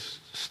 It's just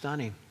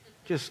stunning.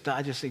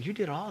 I just think, you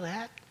did all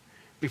that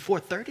before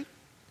 30?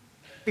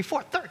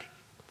 Before 30.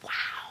 Wow.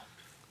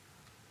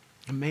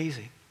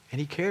 Amazing. And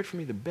he cared for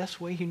me the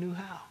best way he knew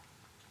how.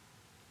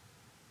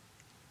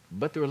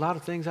 But there were a lot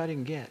of things I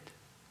didn't get.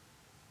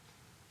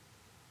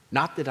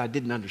 Not that I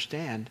didn't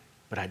understand,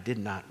 but I did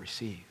not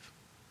receive.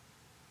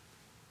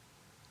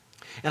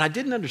 And I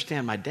didn't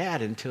understand my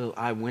dad until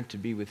I went to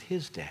be with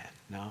his dad.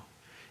 Now,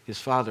 his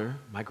father,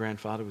 my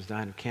grandfather, was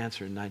dying of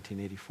cancer in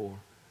 1984.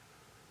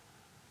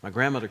 My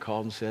grandmother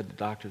called and said, the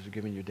doctors are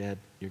giving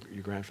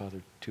your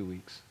grandfather 2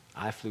 weeks.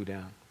 I flew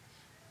down.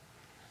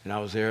 And I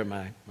was there at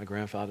my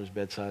grandfather's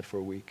bedside for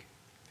a week.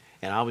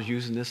 And I was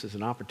using this as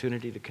an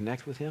opportunity to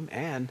connect with him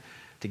and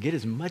to get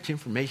as much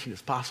information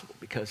as possible,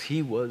 because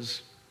he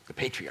was the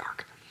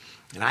patriarch.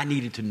 And I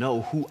needed to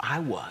know who I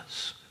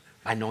was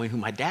by knowing who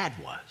my dad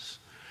was.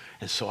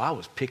 And so I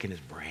was picking his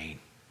brain.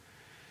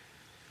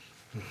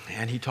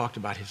 And he talked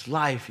about his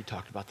life. He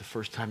talked about the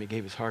first time he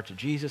gave his heart to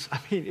Jesus. I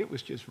mean, it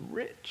was just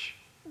rich.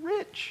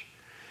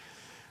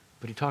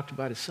 But he talked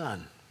about his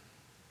son.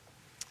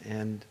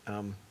 And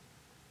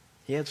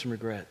he had some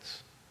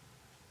regrets.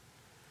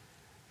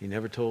 He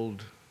never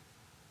told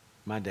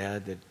my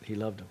dad that he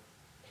loved him.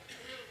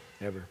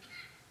 Ever.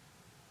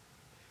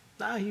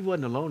 No, he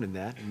wasn't alone in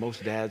that.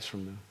 Most dads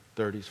from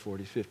the 30s,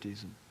 40s,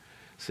 50s, and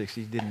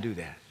 60s didn't do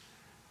that.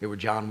 They were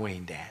John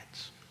Wayne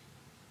dads.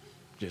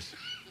 Just,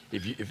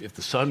 if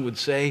the son would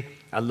say,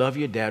 I love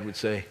you, dad would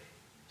say,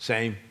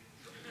 same.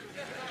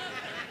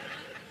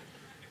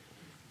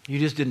 You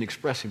just didn't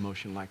express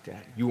emotion like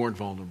that. You weren't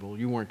vulnerable.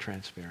 You weren't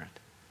transparent.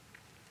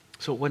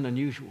 So it wasn't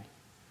unusual.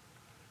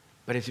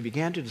 But as he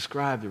began to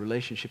describe the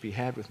relationship he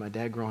had with my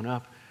dad growing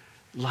up,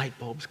 light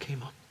bulbs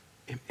came up.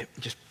 It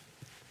just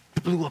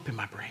blew up in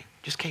my brain.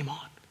 Just came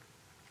on.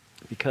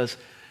 Because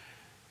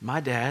my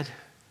dad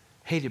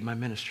hated my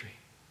ministry.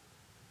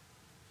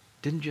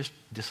 Didn't just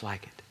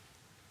dislike it.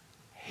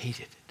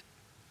 Hated it.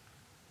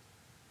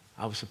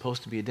 I was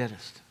supposed to be a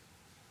dentist.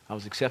 I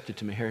was accepted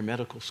to Meharry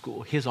Medical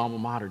School, his alma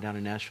mater down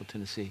in Nashville,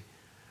 Tennessee.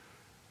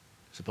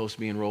 Supposed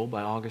to be enrolled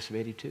by August of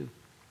 82.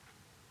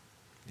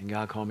 And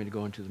God called me to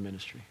go into the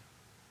ministry.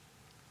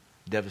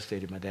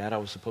 Devastated my dad. I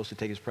was supposed to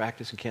take his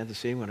practice in Kansas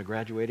City when I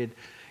graduated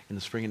in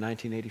the spring of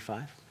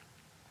 1985.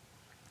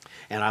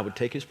 And I would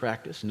take his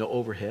practice, no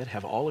overhead,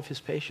 have all of his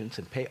patients,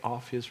 and pay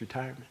off his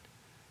retirement.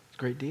 It's a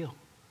great deal.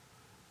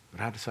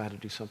 But I decided to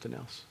do something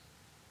else.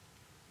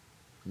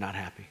 Not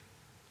happy.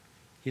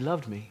 He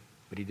loved me,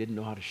 but he didn't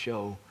know how to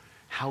show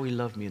how he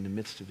loved me in the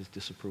midst of his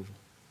disapproval.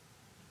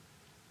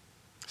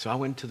 So I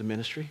went to the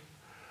ministry.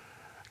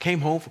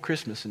 Came home for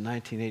Christmas in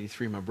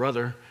 1983. My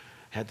brother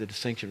had the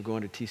distinction of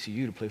going to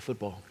TCU to play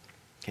football.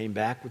 Came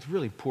back with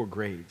really poor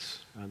grades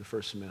the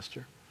first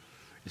semester.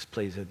 This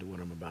plays into what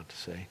I'm about to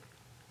say.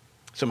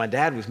 So my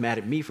dad was mad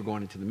at me for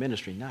going into the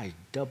ministry. Now he's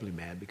doubly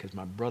mad because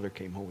my brother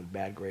came home with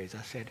bad grades.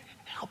 I said,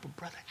 help a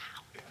brother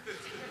out.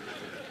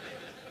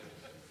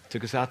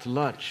 Took us out to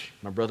lunch.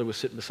 My brother was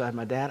sitting beside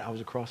my dad. I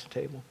was across the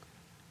table.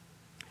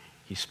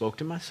 He spoke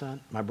to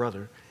my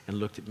brother, and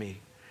looked at me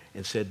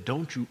and said,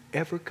 don't you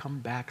ever come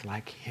back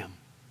like him.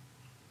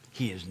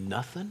 He is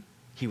nothing.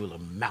 He will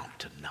amount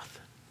to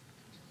nothing.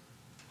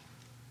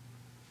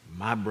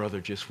 My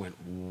brother just went,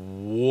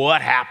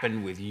 what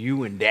happened with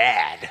you and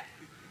Dad?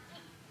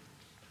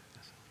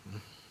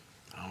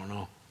 I don't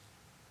know.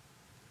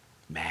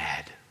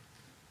 Mad.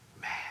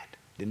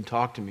 Didn't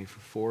talk to me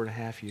for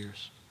 4.5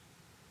 years.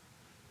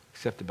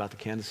 Except about the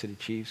Kansas City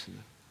Chiefs and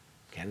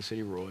the Kansas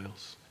City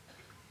Royals.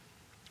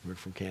 We're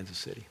from Kansas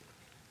City.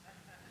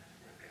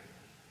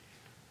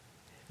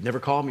 Never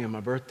called me on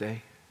my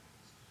birthday.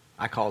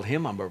 I called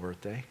him on my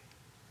birthday.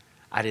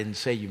 I didn't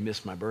say you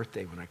missed my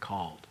birthday when I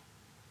called.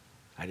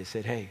 I just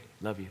said, hey,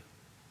 love you.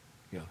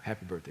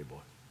 Happy birthday, boy.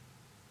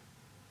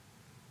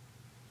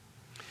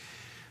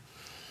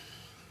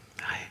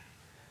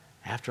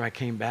 After I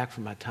came back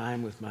from my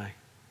time with my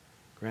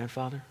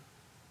grandfather,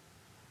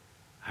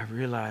 I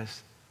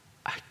realized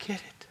I get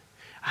it.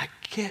 I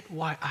get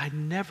why I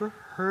never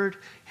heard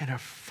an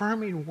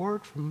affirming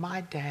word from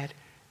my dad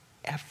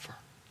ever.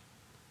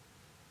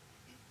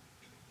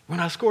 When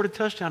I scored a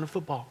touchdown in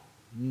football,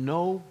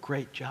 no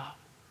great job.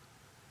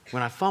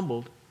 When I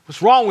fumbled,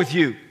 what's wrong with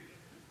you?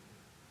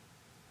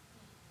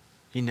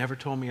 He never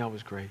told me I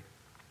was great.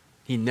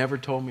 He never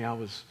told me I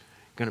was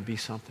going to be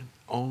something,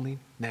 only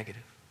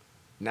negative.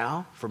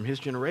 Now, from his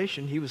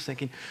generation, he was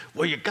thinking,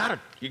 well, you gotta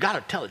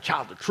tell a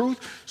child the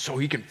truth so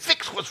he can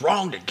fix what's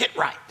wrong to get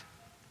right.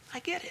 I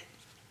get it.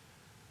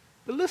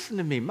 But listen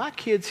to me, my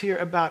kids hear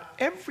about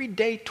every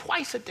day,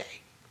 twice a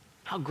day,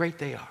 how great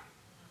they are.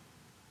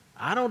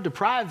 I don't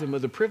deprive them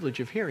of the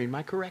privilege of hearing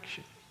my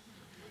correction.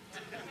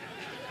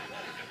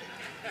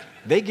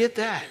 They get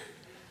that.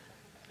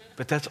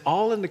 But that's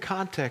all in the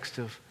context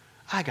of,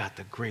 I got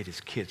the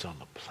greatest kids on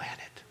the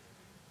planet.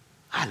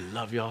 I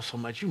love y'all so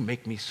much. You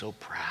make me so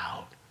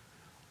proud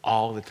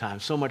all the time.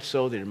 So much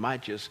so that it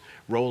might just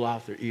roll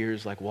off their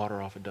ears like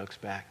water off a duck's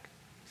back.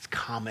 It's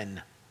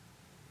common.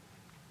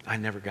 I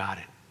never got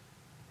it.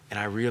 And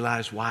I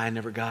realized why I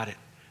never got it.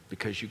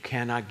 Because you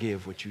cannot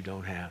give what you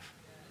don't have.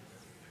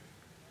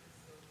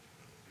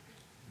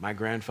 My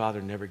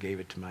grandfather never gave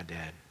it to my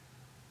dad.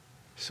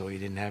 So he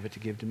didn't have it to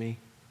give to me.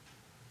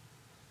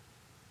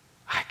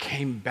 I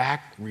came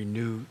back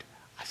renewed.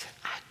 I said,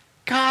 I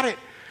got it.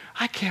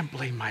 I can't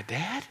blame my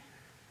dad.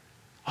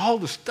 All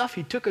the stuff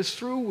he took us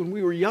through when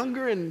we were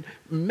younger and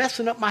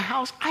messing up my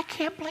house, I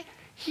can't blame.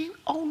 He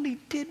only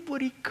did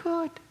what he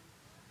could.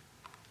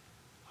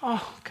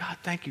 Oh, God,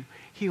 thank you.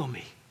 Heal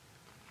me.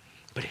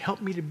 But help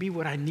me to be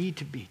what I need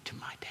to be to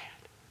my dad.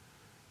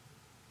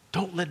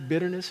 Don't let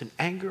bitterness and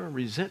anger and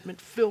resentment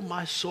fill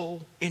my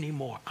soul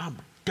anymore. I'm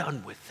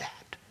done with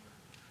that.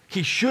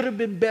 He should have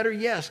been better,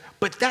 yes,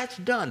 but that's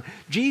done.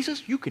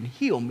 Jesus, you can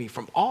heal me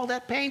from all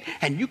that pain,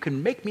 and you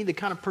can make me the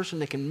kind of person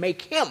that can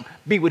make him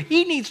be what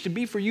he needs to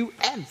be for you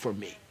and for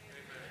me.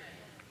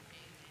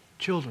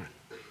 Children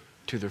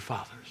to their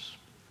fathers.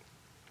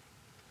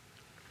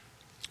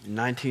 In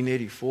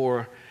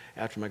 1984,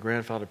 after my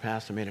grandfather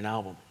passed, I made an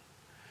album.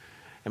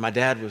 And my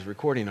dad was a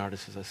recording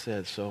artist, as I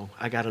said, so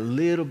I got a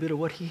little bit of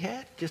what he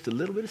had, just a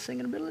little bit of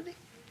singing ability.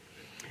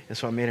 And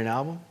so I made an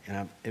album,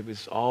 and it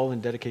was all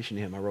in dedication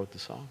to him. I wrote the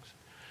songs.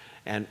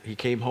 And he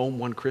came home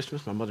one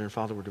Christmas. My mother and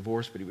father were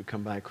divorced, but he would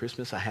come by at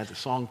Christmas. I had the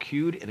song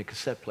cued in a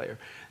cassette player.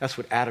 That's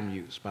what Adam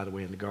used, by the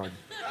way, in the garden.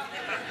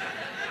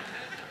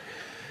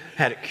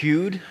 Had it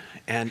cued,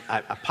 and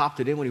I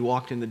popped it in when he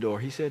walked in the door.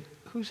 He said,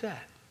 "Who's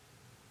that?"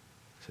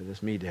 I said,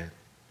 "That's me, Dad."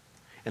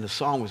 And the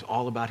song was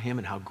all about him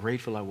and how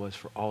grateful I was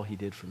for all he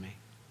did for me.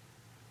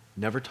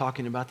 Never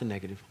talking about the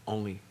negative,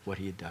 only what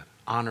he had done.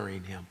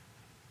 Honoring him.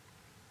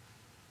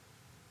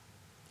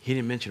 He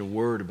didn't mention a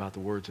word about the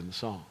words in the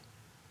song.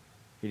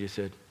 He just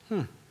said,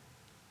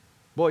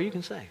 boy, you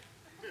can sing.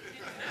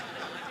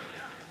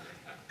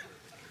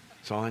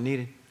 That's all I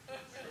needed.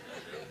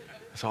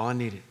 That's all I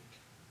needed.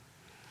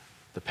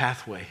 The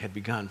pathway had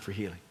begun for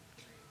healing.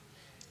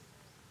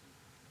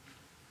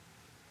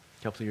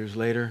 A couple of years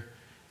later,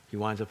 he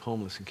winds up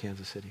homeless in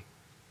Kansas City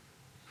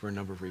for a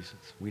number of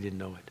reasons. We didn't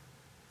know it.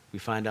 We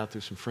find out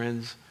through some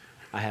friends.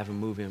 I have him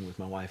move in with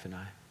my wife and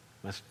I.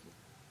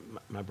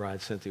 My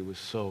bride, Cynthia, was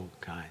so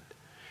kind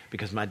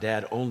because my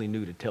dad only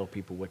knew to tell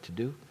people what to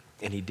do,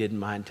 and he didn't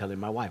mind telling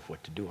my wife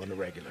what to do on the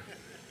regular.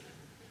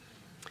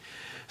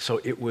 So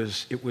it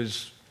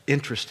was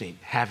interesting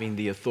having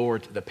the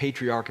authority, the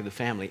patriarch of the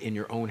family in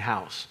your own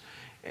house.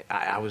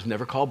 I was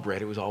never called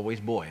Brett. It was always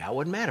boy. I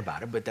wasn't mad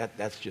about it, but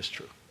that's just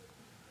true.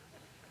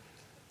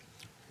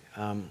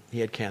 He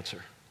had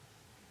cancer,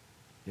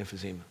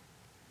 emphysema.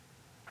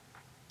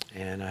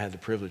 And I had the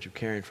privilege of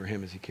caring for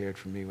him as he cared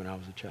for me when I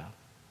was a child.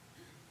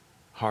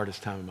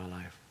 Hardest time of my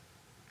life.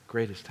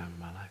 Greatest time of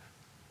my life.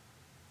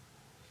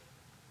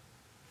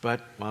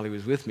 But while he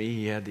was with me,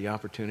 he had the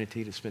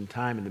opportunity to spend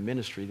time in the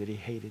ministry that he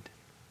hated.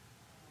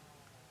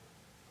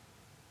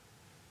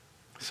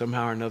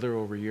 Somehow or another,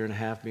 over a year and a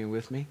half being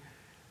with me,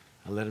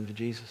 I led him to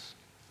Jesus.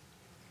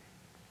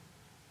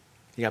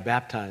 He got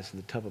baptized in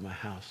the tub of my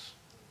house.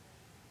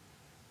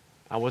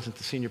 I wasn't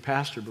the senior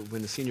pastor, but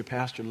when the senior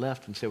pastor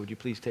left and said, "Would you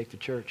please take the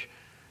church?"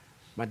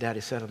 my daddy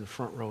sat on the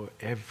front row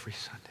every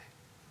Sunday.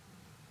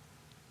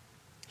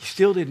 He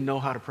still didn't know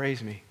how to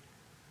praise me,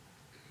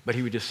 but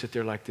he would just sit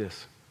there like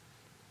this.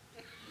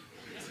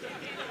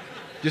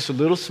 Just a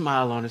little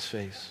smile on his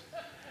face.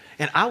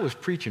 And I was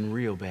preaching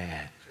real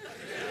bad.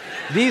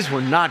 These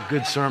were not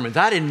good sermons.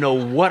 I didn't know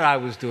what I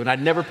was doing.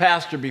 I'd never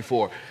pastored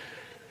before,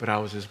 but I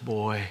was this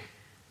boy.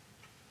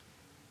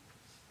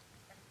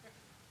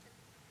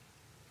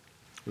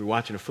 We were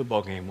watching a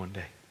football game one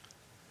day.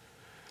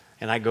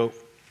 And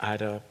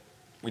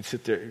we'd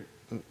sit there,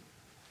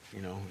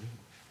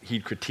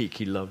 he'd critique.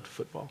 He loved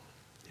football.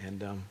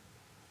 And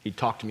he'd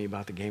talk to me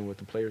about the game, what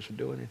the players were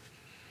doing. And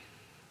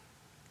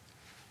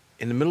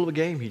in the middle of the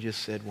game, he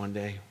just said one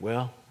day,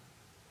 "Well,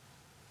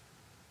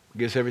 I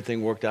guess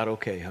everything worked out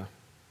okay, huh?"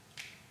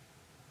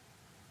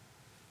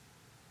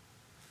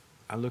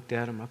 I looked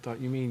at him. I thought,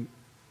 "You mean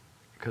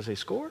because they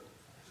scored?"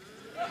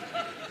 I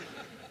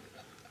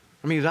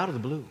mean, he was out of the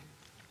blue.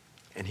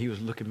 And he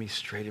was looking me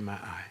straight in my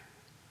eye.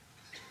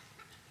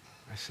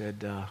 I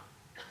said,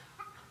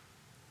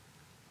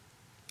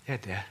 "Yeah,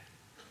 Dad,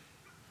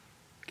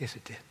 Guess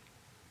it did.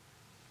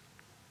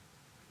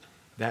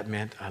 That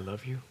meant, I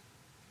love you.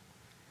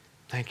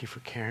 Thank you for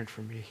caring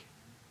for me.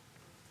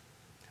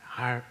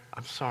 I'm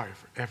sorry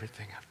for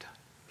everything I've done.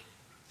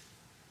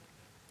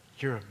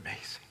 You're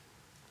amazing.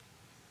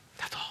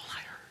 That's all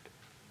I heard.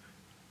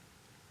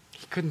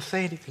 He couldn't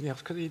say anything else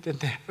because he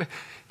didn't have it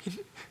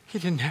to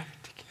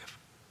give.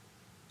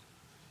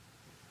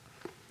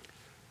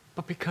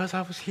 But because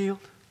I was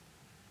healed,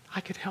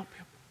 I could help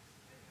him.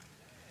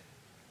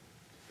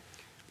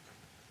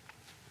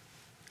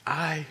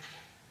 I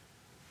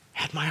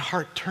had my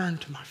heart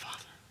turned to my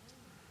Father.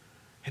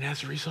 And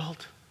as a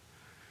result,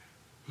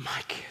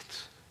 my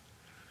kids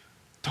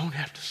don't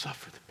have to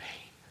suffer the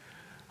pain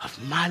of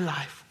my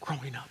life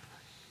growing up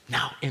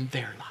now in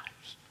their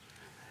lives.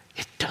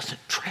 It doesn't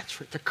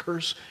transfer. The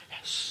curse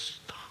has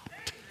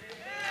stopped.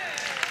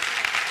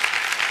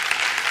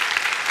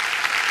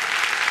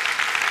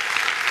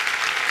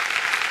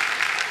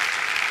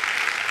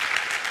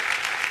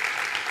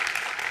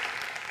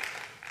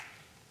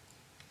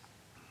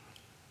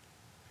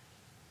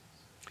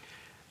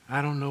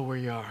 I don't know where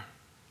you are.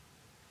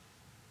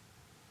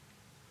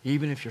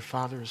 Even if your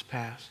father has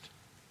passed,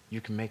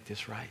 you can make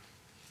this right.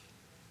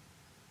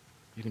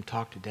 You can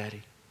talk to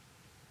Daddy.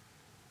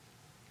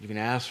 You can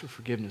ask for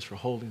forgiveness for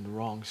holding the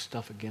wrong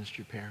stuff against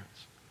your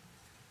parents,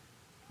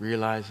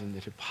 realizing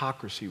that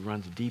hypocrisy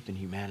runs deep in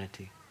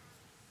humanity.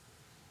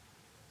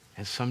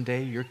 And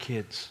someday your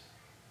kids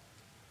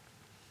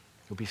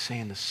will be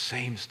saying the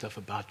same stuff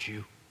about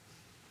you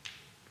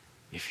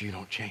if you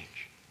don't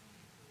change.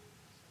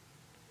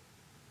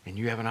 And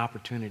you have an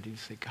opportunity to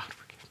say, God,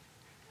 forgive me.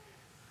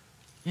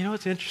 You know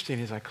what's interesting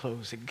as I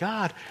close? That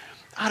God,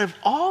 out of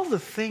all the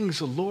things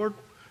the Lord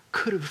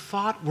could have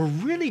thought were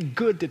really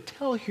good to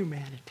tell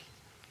humanity,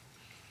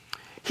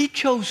 he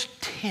chose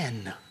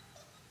 10.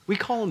 We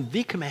call them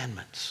the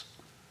commandments.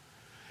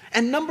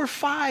 And number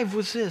 5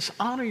 was this: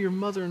 honor your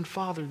mother and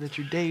father that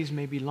your days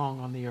may be long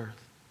on the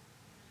earth.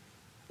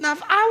 Now,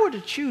 if I were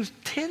to choose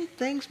 10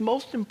 things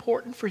most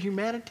important for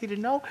humanity to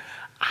know,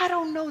 I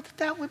don't know that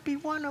that would be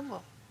one of them.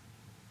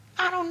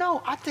 I don't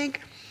know. I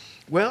think,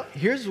 well,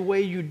 here's the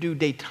way you do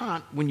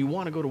détente when you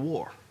want to go to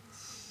war.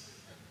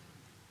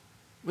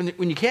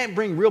 When you can't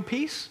bring real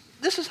peace,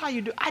 this is how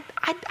you do.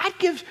 I'd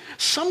give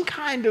some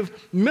kind of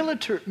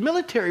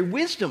military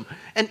wisdom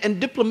and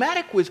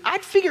diplomatic wisdom.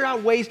 I'd figure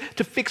out ways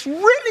to fix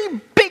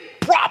really big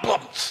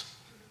problems.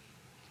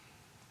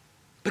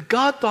 But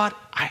God thought,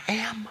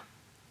 I'm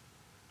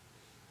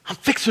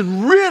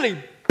fixing really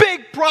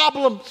big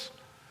problems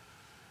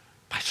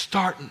by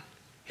starting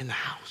in the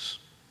house.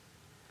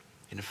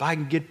 And if I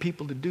can get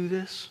people to do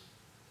this,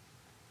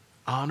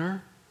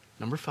 honor,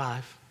 number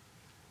 5,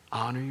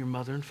 honor your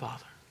mother and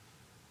father,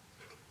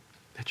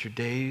 that your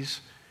days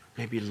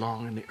may be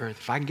long on the earth.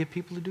 If I can get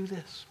people to do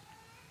this,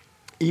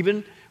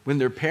 even when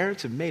their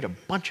parents have made a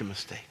bunch of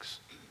mistakes,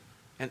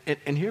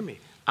 and hear me,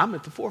 I'm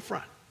at the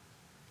forefront.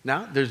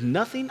 Now, there's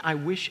nothing I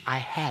wish I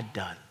had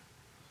done.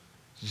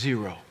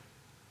 0.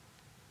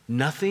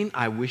 Nothing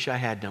I wish I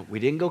had done. We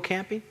didn't go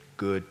camping?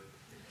 Good.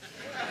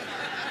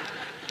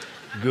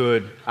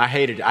 Good. I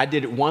hated it. I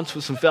did it once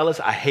with some fellas.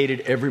 I hated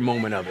every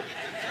moment of it.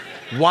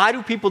 Why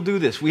do people do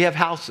this? We have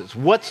houses.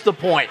 What's the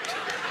point?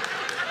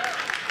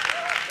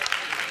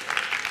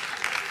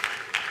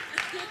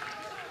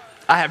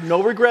 I have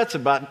no regrets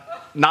about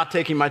not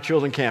taking my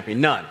children camping.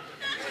 None.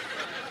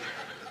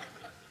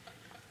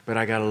 But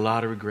I got a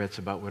lot of regrets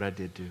about what I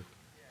did do.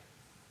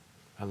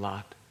 A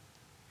lot.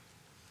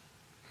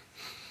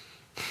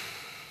 It's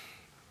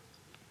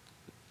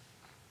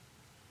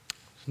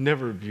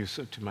never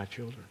abusive to my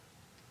children.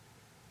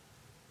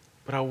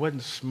 But I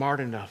wasn't smart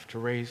enough to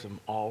raise them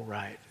all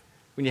right.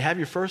 When you have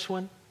your first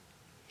one,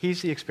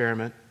 he's the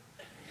experiment.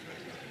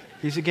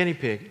 He's a guinea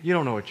pig. You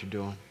don't know what you're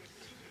doing.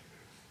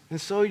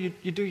 And so you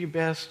do your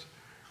best,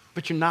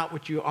 but you're not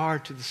what you are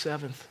to the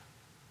 7th.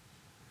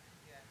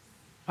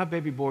 My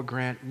baby boy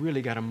Grant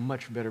really got a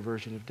much better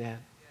version of Dad.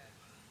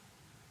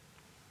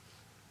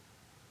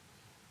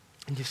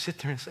 And you sit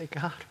there and say,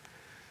 God.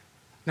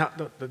 Now,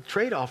 the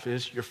trade-off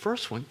is your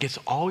first one gets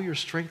all your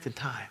strength and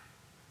time.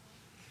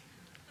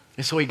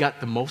 And so he got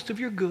the most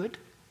of your good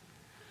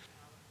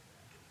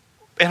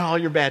and all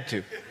your bad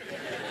too.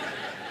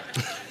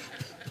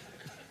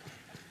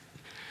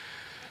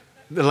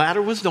 The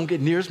latter ones don't get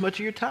near as much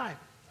of your time,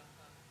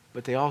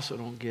 but they also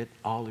don't get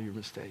all of your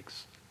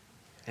mistakes.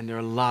 And there are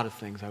a lot of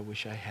things I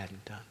wish I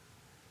hadn't done.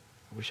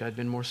 I wish I'd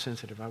been more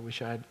sensitive. I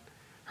wish I'd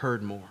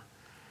heard more.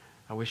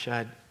 I wish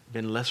I'd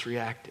been less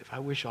reactive. I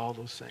wish all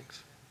those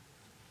things.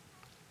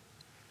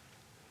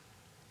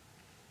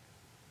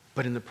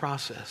 But in the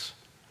process,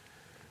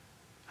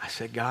 I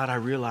said, God, I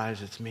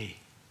realize it's me.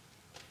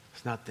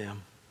 It's not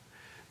them.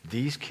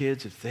 These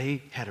kids, if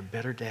they had a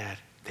better dad,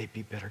 they'd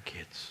be better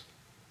kids.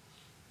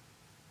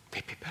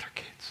 They'd be better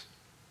kids.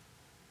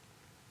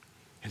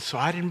 And so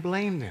I didn't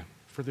blame them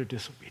for their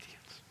disobedience.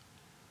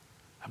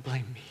 I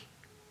blamed me.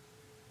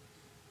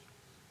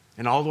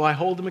 And although I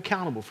hold them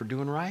accountable for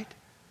doing right,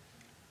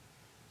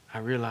 I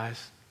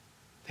realized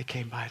they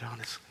came by it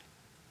honestly.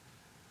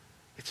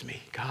 It's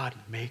me. God,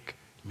 make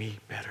me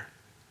better.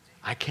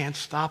 I can't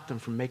stop them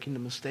from making the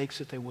mistakes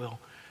that they will,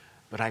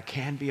 but I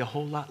can be a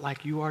whole lot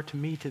like you are to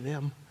me, to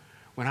them.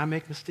 When I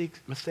make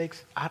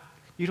mistakes,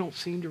 you don't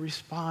seem to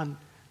respond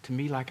to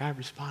me like I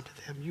respond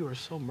to them. You are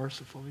so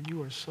merciful and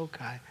you are so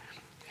kind.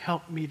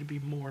 Help me to be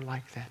more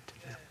like that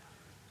to them.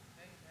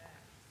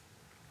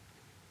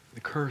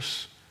 The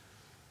curse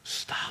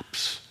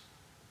stops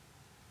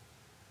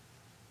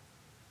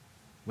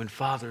when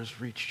fathers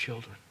reach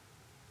children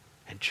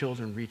and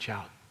children reach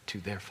out to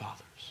their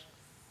fathers.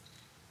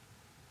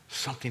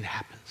 Something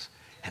happens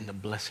and the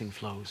blessing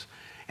flows.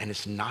 And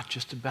it's not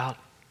just about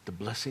the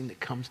blessing that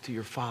comes to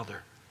your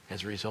father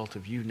as a result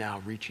of you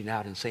now reaching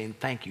out and saying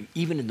thank you,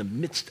 even in the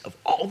midst of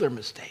all their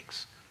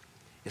mistakes.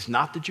 It's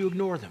not that you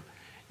ignore them.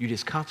 You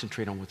just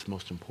concentrate on what's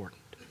most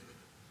important.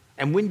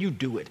 And when you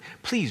do it,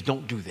 please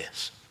don't do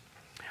this.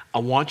 I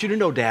want you to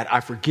know, Dad,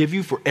 I forgive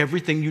you for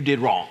everything you did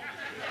wrong.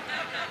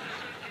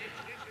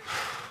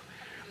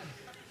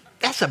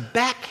 That's a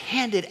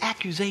backhanded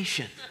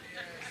accusation.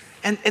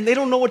 And they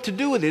don't know what to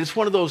do with it. It's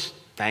one of those,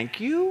 thank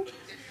you?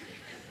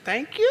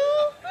 Thank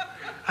you?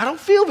 I don't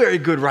feel very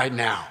good right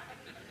now.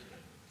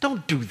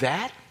 Don't do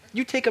that.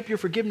 You take up your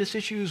forgiveness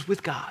issues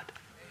with God.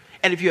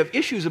 And if you have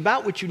issues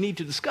about what you need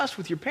to discuss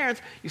with your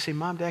parents, you say,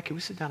 Mom, Dad, can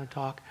we sit down and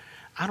talk?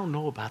 I don't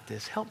know about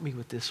this. Help me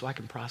with this so I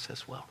can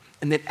process well.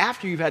 And then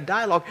after you've had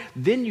dialogue,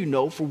 then you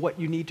know for what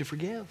you need to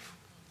forgive.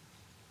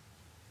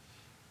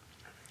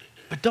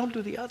 But don't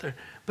do the other.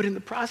 But in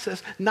the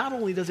process, not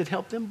only does it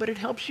help them, but it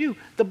helps you.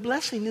 The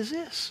blessing is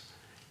this.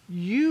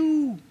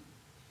 You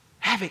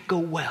have it go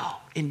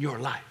well in your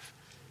life.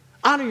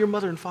 Honor your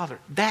mother and father,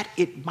 that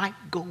it might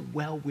go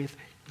well with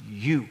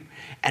you.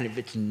 And if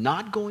it's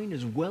not going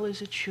as well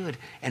as it should,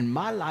 and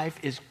my life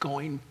is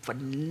going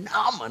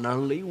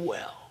phenomenally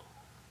well,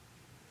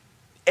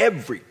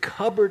 every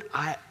cupboard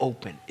I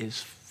open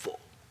is full.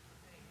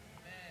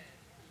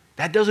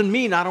 That doesn't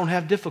mean I don't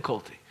have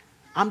difficulty.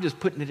 I'm just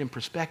putting it in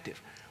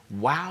perspective.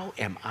 Wow,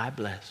 am I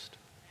blessed.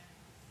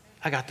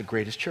 I got the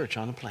greatest church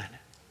on the planet.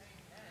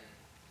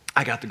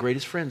 I got the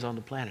greatest friends on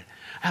the planet.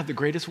 I have the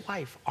greatest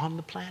wife on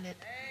the planet.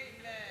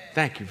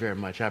 Thank you very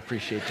much. I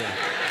appreciate that.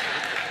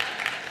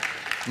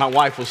 My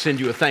wife will send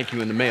you a thank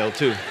you in the mail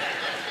too.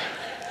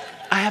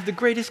 I have the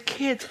greatest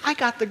kids. I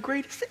got the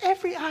greatest. I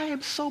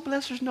am so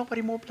blessed. There's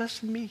nobody more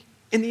blessed than me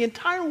in the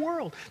entire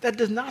world. That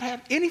does not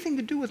have anything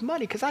to do with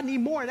money, because I need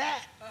more of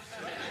that.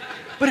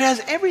 But it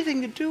has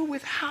everything to do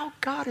with how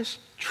God has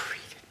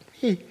treated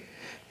me.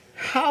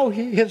 How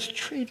he has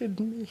treated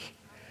me.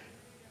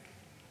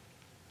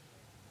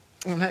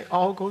 And that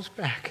all goes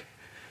back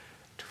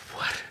to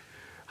what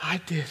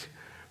I did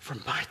for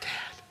my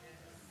dad.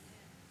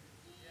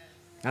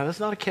 Now,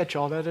 that's not a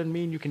catch-all. That doesn't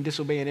mean you can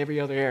disobey in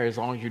every other area as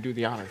long as you do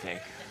the honor thing.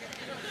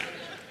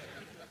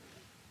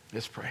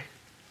 Let's pray.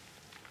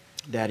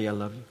 Daddy, I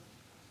love you.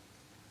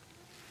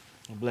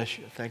 I bless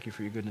you. Thank you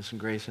for your goodness and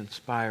grace.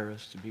 Inspire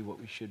us to be what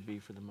we should be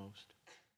for the most.